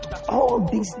that all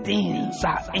these things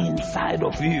are inside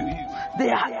of you. They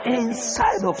are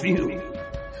inside of you.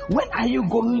 When are you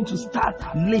going to start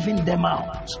living them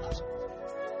out?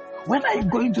 When are you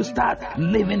going to start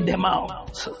living them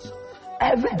out?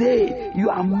 Every day you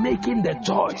are making the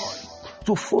choice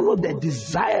to follow the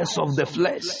desires of the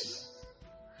flesh.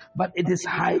 But it is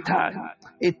high time.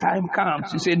 A time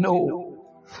comes, you say, no,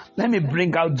 let me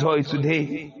bring out joy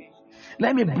today.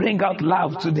 Let me bring out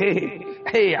love today.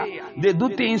 Hey, they do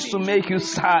things to make you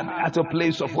sad at a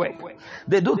place of work.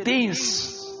 They do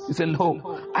things. You say, no,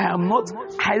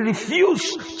 I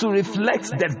refuse to reflect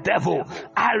the devil.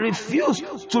 I refuse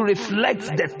to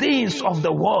reflect the things of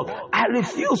the world. I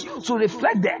refuse to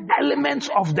reflect the elements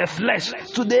of the flesh.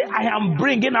 Today I am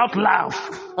bringing out love.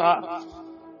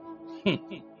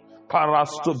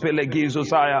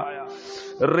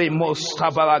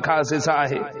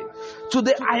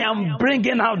 Today I am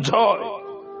bringing out joy.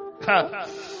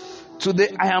 Today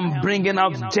I am bringing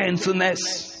out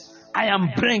gentleness. I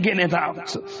am bringing it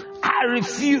out. I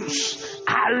refuse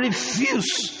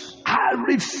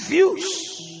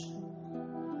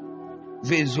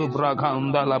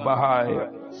Vizubraganda la bahaya.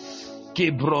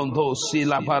 Kibrondo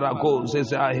sila paragoze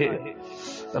zahe.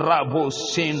 Rabo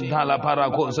sinda la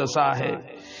paragoze zahe.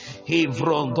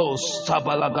 Hivrondo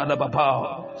sabalagada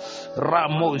baba.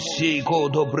 Ramoshi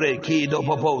godo breki do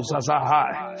bobo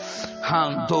zaha.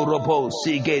 Hando robo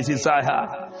sigezi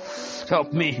zaha.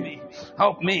 Help me.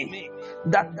 Help me.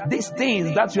 That these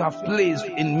things that you have placed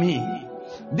in me,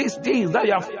 these things that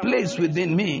you have placed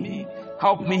within me,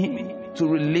 help me to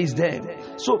release them.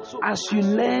 So as you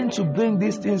learn to bring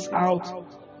these things out,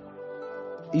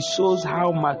 it shows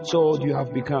how matured you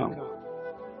have become.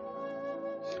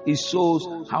 It shows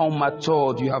how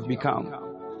matured you have become.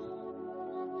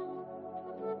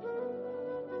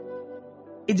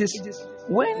 It is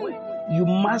when you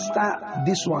master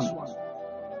this one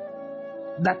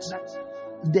that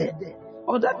the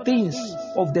other things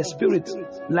of the Spirit,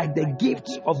 like the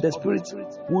gifts of the Spirit,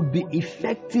 would be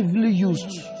effectively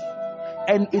used,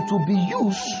 and it will be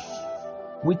used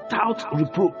without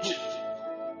reproach,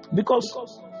 because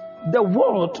the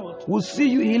world will see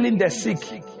you healing the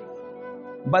sick,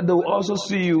 but they will also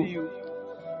see you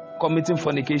committing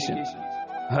fornication.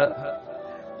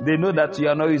 They know that you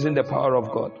are not using the power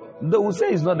of God. They will say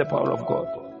it's not the power of God,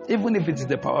 even if it is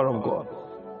the power of God.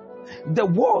 The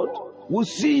world will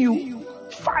see you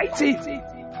fighting,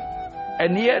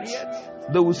 and yet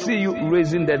they will see you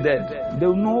raising the dead. They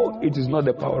will know it is not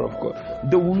the power of God.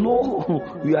 They will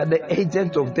know you are the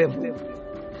agent of devil,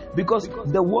 because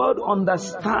the world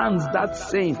understands that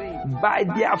saying, by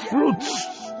their fruits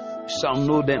shall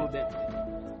know them.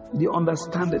 They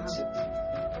understand it.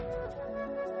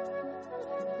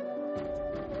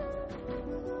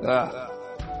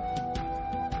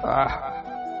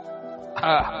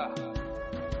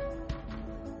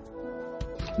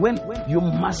 When you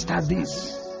master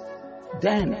this,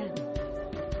 then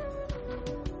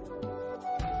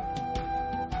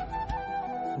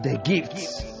the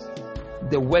gifts,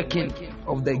 the working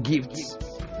of the gifts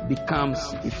becomes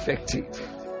effective.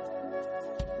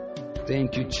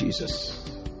 Thank you, Jesus.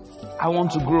 I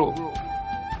want to grow.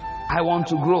 I want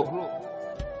to grow.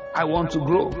 I want to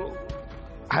grow.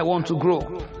 I want to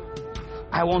grow.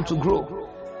 I want to grow.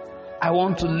 I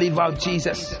want to live out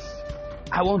Jesus.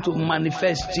 I want to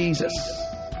manifest Jesus.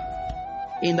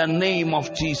 In the name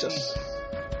of Jesus.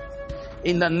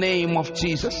 In the name of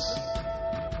Jesus.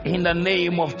 In the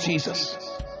name of Jesus.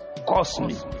 Cause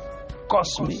me.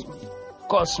 Cause me.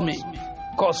 Cause me.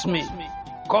 Cause me.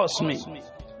 Cause me.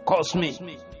 Cause me.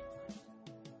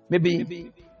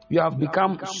 Maybe you have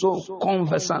become so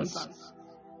conversant.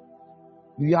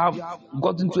 You have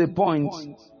gotten to a point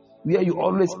where you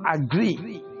always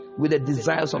agree with the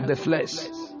desires of the flesh.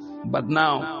 But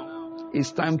now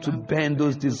it's time to burn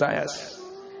those desires.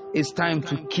 It's time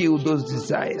to kill those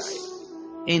desires.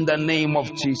 In the name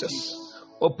of Jesus.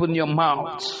 Open your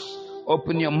mouth.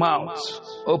 Open your mouth.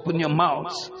 Open your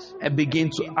mouth and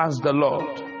begin to ask the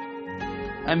Lord.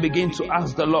 And begin to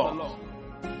ask the Lord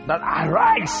that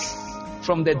arise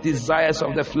from the desires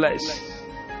of the flesh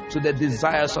to the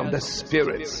desires of the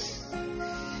Spirit.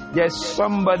 There's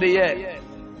somebody here.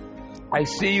 I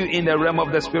see you in the realm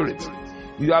of the Spirit.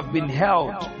 You have been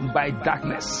held by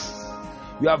darkness.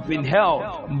 You have been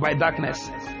held by darkness.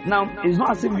 Now, it's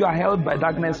not as if you are held by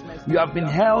darkness. You have been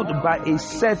held by a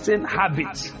certain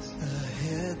habit.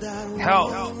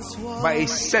 Held by a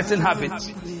certain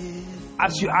habit.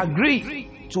 As you agree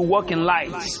to walk in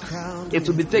light, it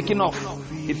will be taken off.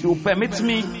 If you permit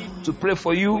me to pray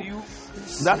for you,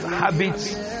 that habit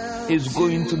is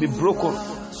going to be broken.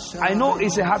 I know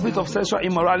it's a habit of sexual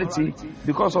immorality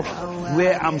because of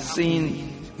where I'm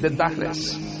seeing the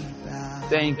darkness.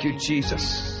 Thank you,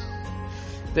 Jesus.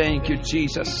 Thank you,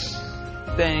 Jesus.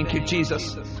 Thank you,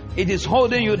 Jesus. It is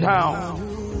holding you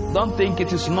down. Don't think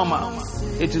it is normal.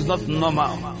 It is not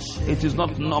normal. It is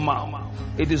not normal.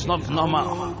 It is not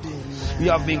normal.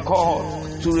 You have been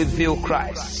called to reveal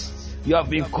Christ. You have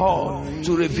been called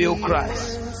to reveal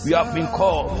Christ. You have been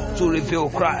called to reveal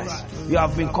Christ. You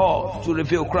have been called to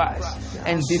reveal Christ.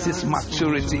 And this is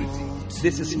maturity.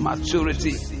 This is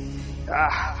maturity.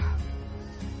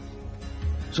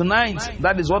 Tonight,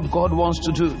 that is what God wants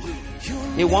to do.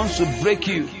 He wants to break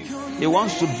you. He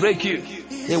wants to break you.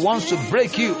 He wants to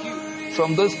break you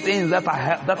from those things that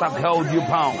have held you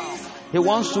bound. He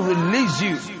wants to release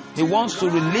you. He wants to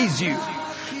release you.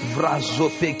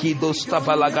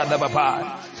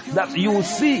 That you will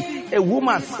see a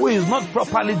woman who is not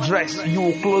properly dressed, you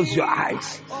will close your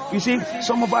eyes. You see,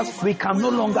 some of us, we can no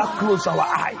longer close our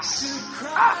eyes.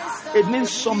 It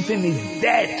means something is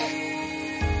dead.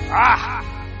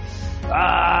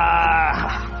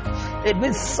 It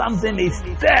means something is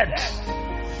dead.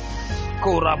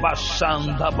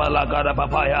 Korabashanda balagada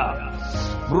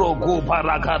babaya. Brogo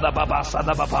baragada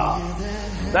babasada baba.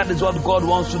 That is what God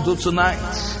wants to do tonight.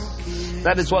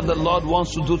 That is what the Lord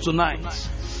wants to do tonight.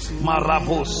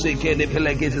 Marabo seke de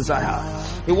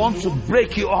pelegezaya. He wants to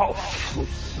break you off.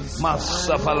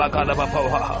 Masapalagada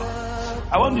baba.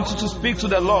 I want you to speak to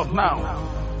the Lord now.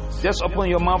 Just open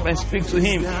your mouth and speak to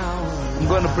Him. I'm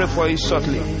going to pray for you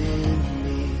shortly.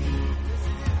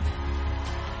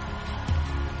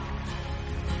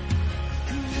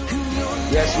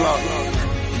 Yes, Lord.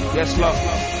 Yes, Lord.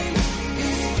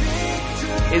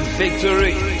 His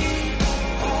victory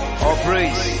or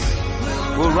praise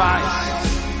will rise.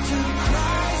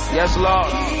 Yes,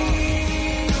 Lord.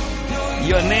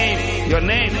 Your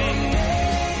name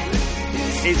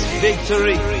is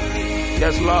victory.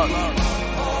 Yes, Lord.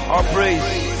 Our praise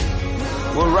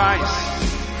will rise.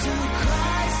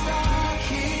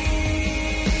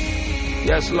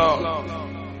 Yes, Lord.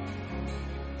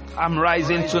 I'm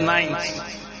rising tonight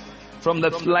from the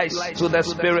flesh to the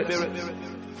spirit,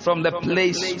 from the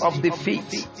place of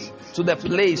defeat to the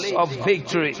place of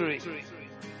victory.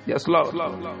 Yes, Lord.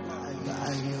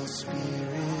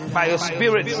 By your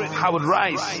spirit, I would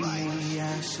rise.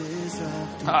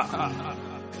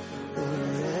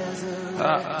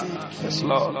 Yes,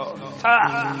 Lord.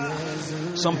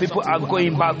 Some people are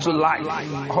going back to life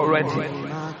already.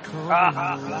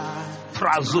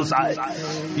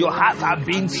 Your heart are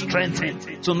being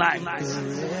strengthened tonight.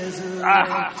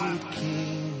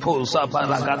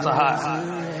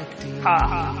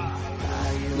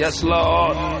 Yes,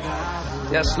 Lord.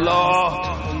 Yes, Lord.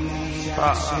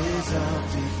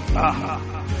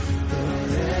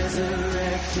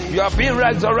 You are being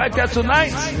resurrected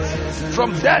tonight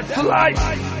from death to life,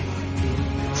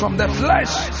 from the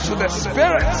flesh to the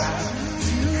spirit.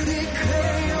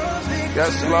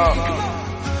 Yes, Lord.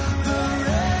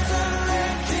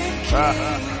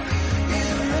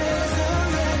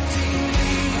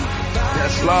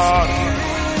 Yes, Lord.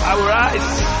 I will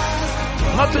rise.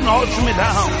 Nothing holds me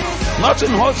down.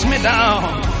 Nothing holds me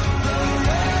down.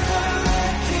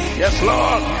 Yes,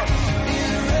 Lord.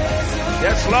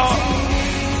 Yes, Lord.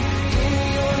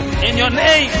 In your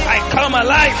name, I come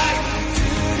alive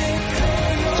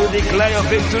to declare your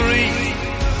victory.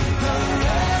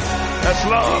 Yes,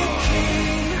 Lord.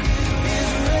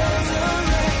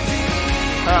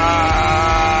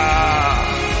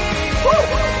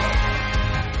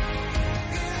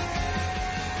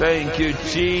 Thank you,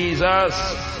 Jesus.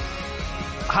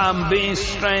 I'm being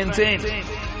strengthened.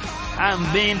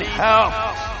 I'm being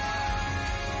helped.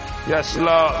 Yes,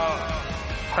 Lord.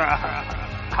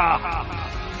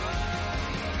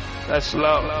 Yes,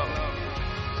 Lord.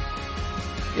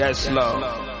 Yes, Lord.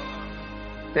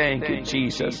 Thank you,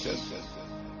 Jesus.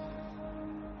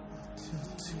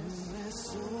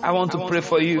 I want to pray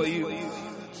for you.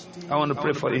 I want to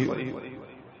pray for you.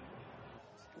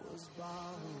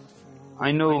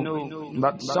 I know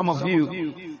that some of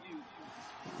you,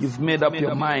 you've made up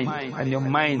your mind and your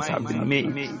minds have been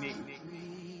made.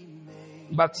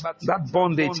 But that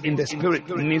bondage in the spirit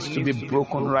needs to be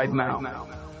broken right now.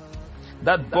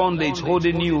 That bondage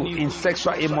holding you in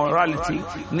sexual immorality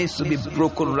needs to be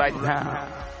broken right now.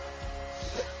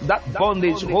 That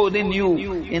bondage holding you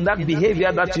in that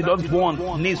behavior that you don't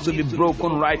want needs to be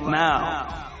broken right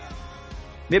now.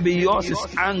 Maybe yours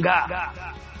is anger.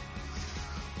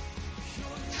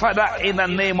 Father, in the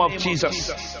name of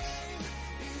Jesus,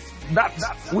 that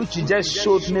which you just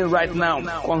showed me right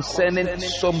now concerning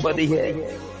somebody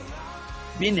here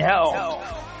being held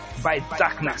by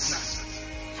darkness.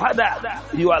 Father,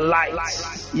 you are light.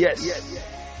 Yes.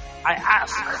 I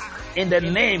ask in the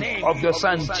name of your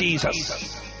Son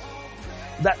Jesus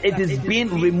that it is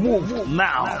being removed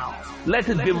now. Let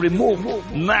it be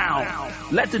removed now.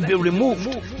 Let it be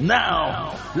removed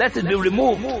now. Let it be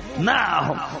removed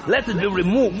now. Let it be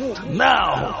removed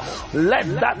now. Let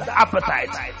that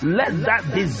appetite, let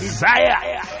that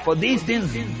desire for these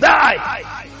things die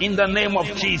in the name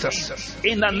of Jesus.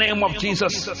 In the name of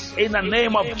Jesus. In the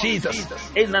name of Jesus.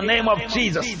 In the name of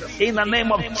Jesus. In the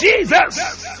name of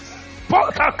Jesus.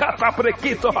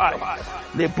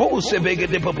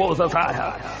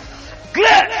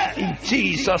 Clear in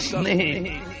Jesus'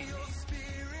 name.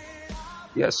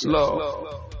 Yes,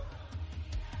 Lord.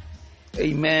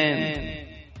 Amen.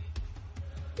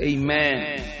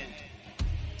 Amen.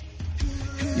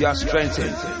 You are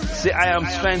strengthened. Say, I am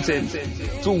strengthened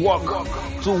to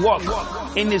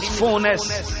walk in His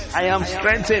fullness. I am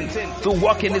strengthened to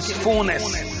walk in His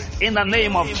fullness. In the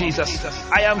name of Jesus,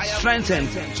 I am strengthened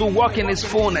to walk in His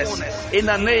fullness. In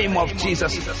the name of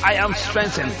Jesus, I am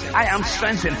strengthened. I am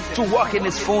strengthened to walk in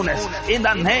His fullness. In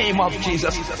the name of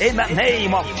Jesus. In the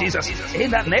name of Jesus. In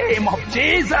the name of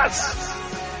Jesus.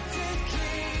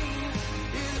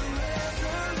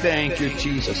 Thank you,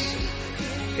 Jesus.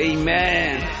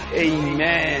 Amen.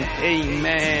 Amen.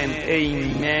 Amen.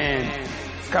 Amen.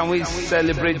 Can we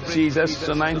celebrate Jesus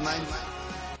tonight?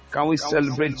 Can we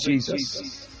celebrate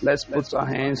Jesus? Let's put our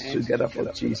hands together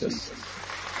for Jesus.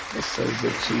 Let's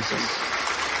celebrate Jesus.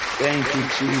 Thank you,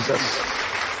 Jesus.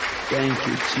 Thank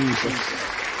you, Jesus.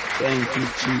 Thank you,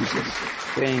 Jesus.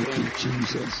 Thank you,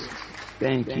 Jesus.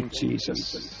 Thank you,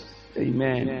 Jesus.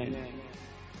 Amen.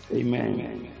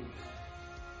 Amen.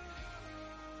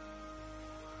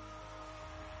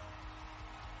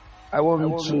 I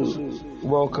want to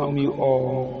welcome you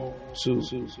all to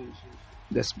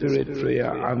the Spirit Prayer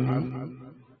Army.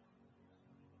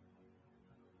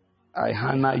 I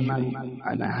honor you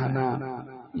and I honor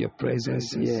your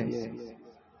presence here.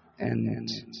 And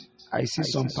I see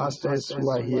some pastors who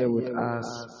are here with us.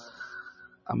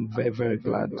 I'm very, very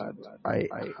glad. I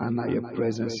honor your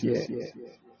presence here.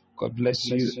 God bless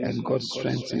you and God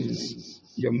strengthens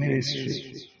your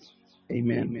ministry.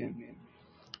 Amen.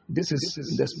 This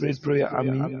is the Spirit Prayer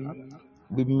Army.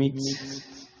 We meet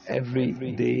every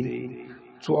day,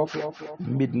 12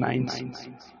 midnight,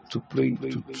 to pray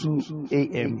to 2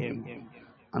 a.m.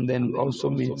 And then we also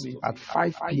meet at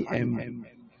 5 p.m.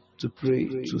 to pray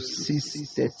to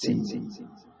 6:30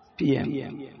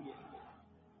 p.m.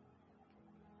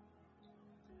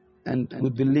 And we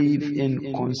believe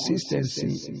in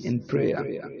consistency in prayer,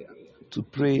 to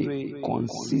pray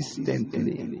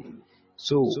consistently.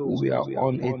 So we are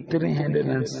on a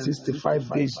 365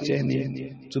 days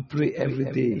journey to pray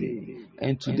every day.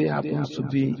 And today happens to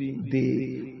be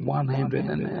day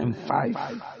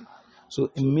 105.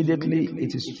 So immediately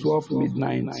it is 12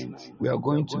 midnight. We are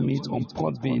going to meet on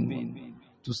Podbean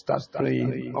to start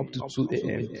praying up to 2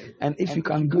 a.m. And if you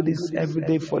can do this every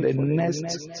day for the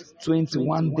next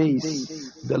 21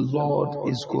 days, the Lord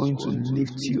is going to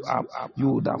lift you up. You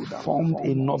would have formed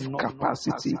enough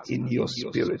capacity in your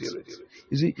spirit.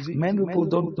 You see, many people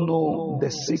don't know the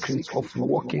secret of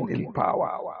walking in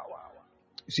power.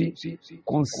 You see,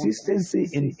 consistency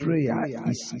in prayer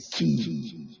is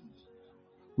key.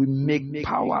 We make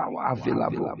power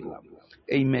available.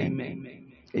 Amen.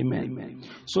 Amen.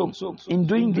 So, in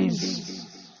doing this,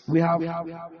 we have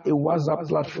a WhatsApp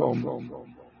platform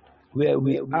where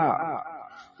we are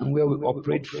and where we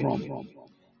operate from.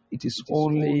 It is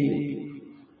only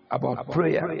about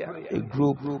prayer, a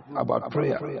group about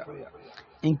prayer.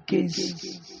 In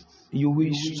case you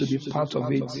wish to be part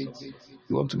of it,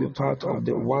 you want to be part of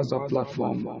the WhatsApp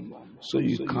platform so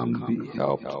you can be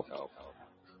helped,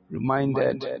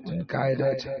 reminded, and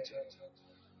guided.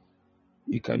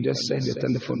 You can just send your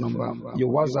telephone number, your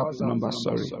WhatsApp number,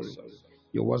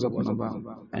 your WhatsApp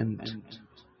number, and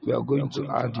we are going to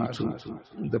add you to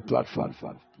the platform.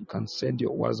 You can send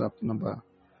your WhatsApp number.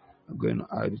 I'm going to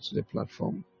add you to the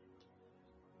platform.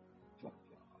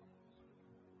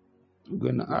 I'm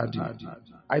going to add you.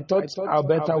 I thought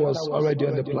Alberta was already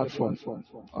on the platform.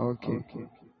 Okay.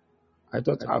 I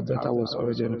thought Alberta was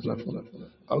already on the platform.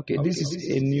 Okay, is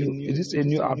this a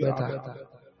new Alberta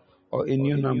or a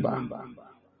new number?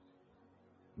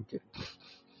 Okay.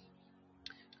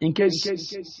 In case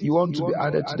you want to be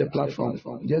added to the platform,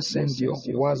 just send your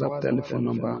WhatsApp telephone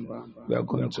number. We are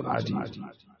going to add you.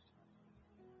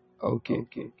 Okay.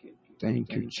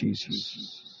 Thank you,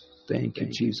 Jesus. Thank you,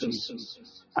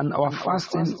 Jesus. And our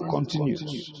fasting continues.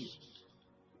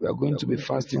 We are going to be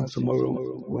fasting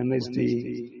tomorrow,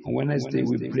 Wednesday. On Wednesday,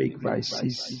 we break by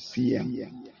 6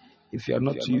 p.m. If you are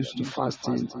not used to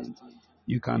fasting,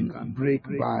 you can break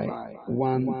by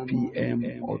 1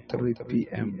 p.m. or 3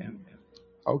 p.m.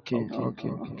 Okay.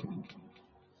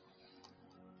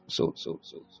 So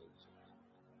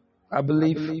I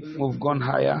believe we've gone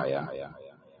higher,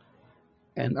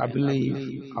 and I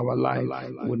believe our life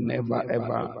will never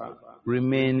ever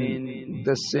remain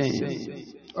the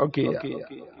same. Okay,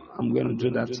 I'm going to do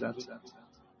that.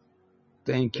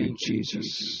 Thank you,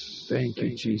 Jesus. Thank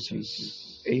you,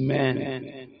 Jesus.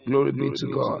 Amen. Glory be to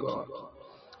God.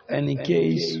 And in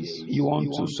case you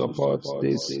want to support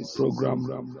this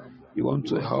program, you want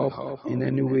to help in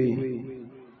any way,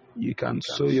 you can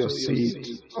sow your seed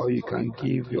or you can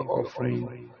give your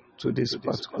offering to this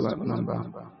particular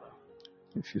number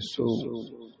if you so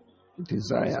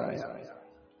desire.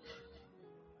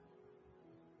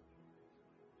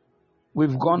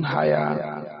 We've gone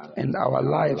higher and our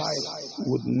lives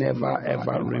would never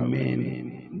ever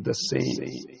remain the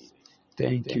same.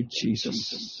 Thank you,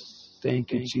 Jesus.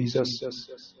 Thank you, Jesus.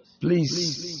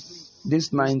 Please,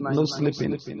 this night, no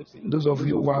sleeping. Those of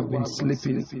you who have been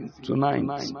sleeping tonight,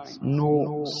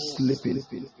 no sleeping.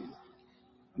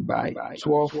 By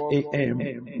 12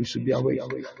 a.m., we should be awake.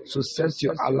 So set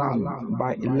your alarm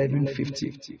by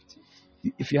 11:50.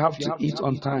 If you have to eat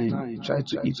on time, try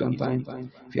to eat on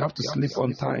time. If you have to sleep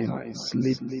on time,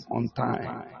 sleep on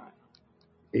time.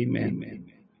 Amen.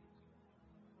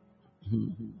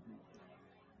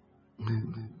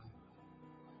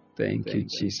 Thank you,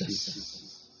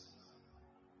 Jesus.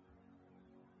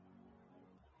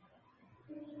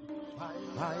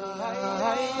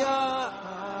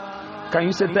 Can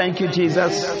you say thank you,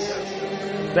 Jesus?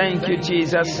 Thank you,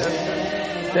 Jesus.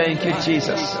 Thank you,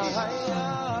 Jesus.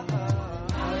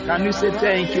 Can you say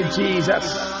thank you,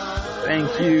 Jesus?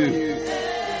 Thank you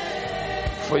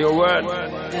for your word.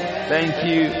 Thank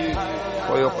you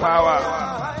for your power.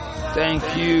 Thank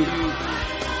you.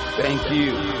 Thank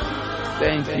you.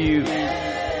 Thank you.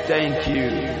 Thank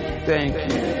you. Thank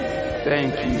you.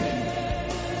 Thank you.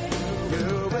 You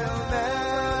will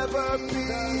never be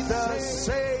the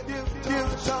same.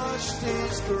 You've touched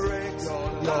His grace.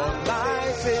 Your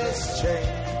life is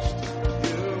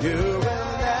changed. You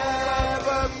will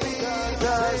never be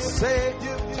the same.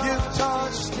 You've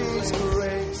touched His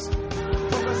grace.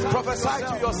 Prophesy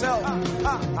to yourself.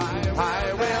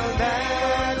 I will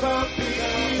never be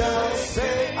the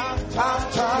same.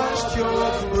 I've touched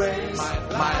your grace.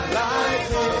 My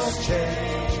life is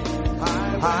changed.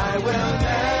 I will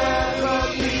never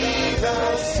be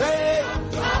the same.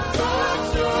 I've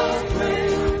touched your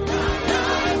grace.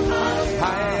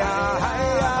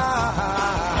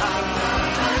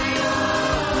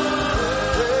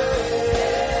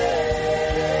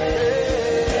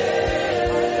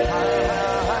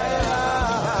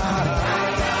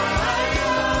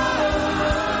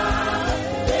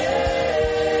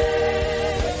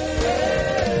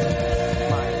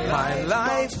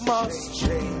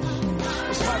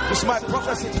 It's my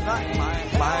prophecy tonight.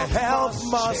 My health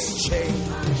must change.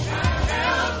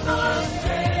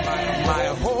 My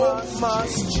home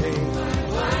must change.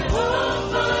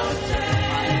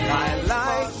 My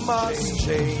life must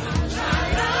change.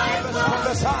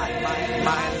 Prophesy.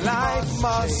 My life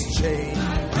must change.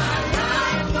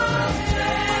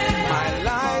 My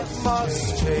life must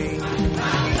change.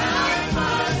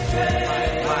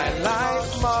 My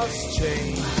life must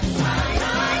change.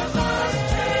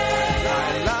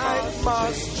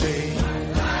 Must change.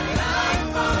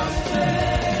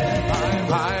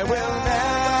 I will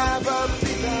never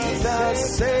be the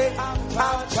same.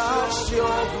 I've touched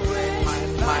your grace.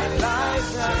 My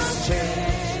life has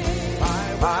changed.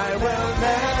 I will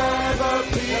never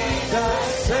be the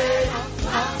same.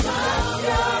 I've touched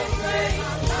your grace.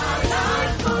 My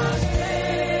life has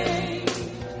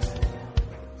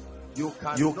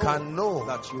changed. You can know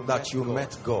that you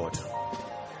met God.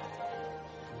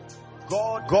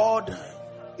 God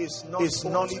is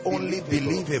not only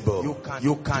believable,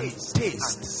 you can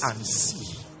taste and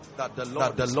see that the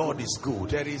Lord is good.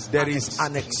 There is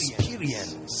an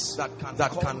experience that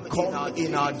can come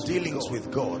in our dealings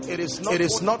with God. It is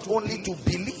not only to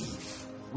believe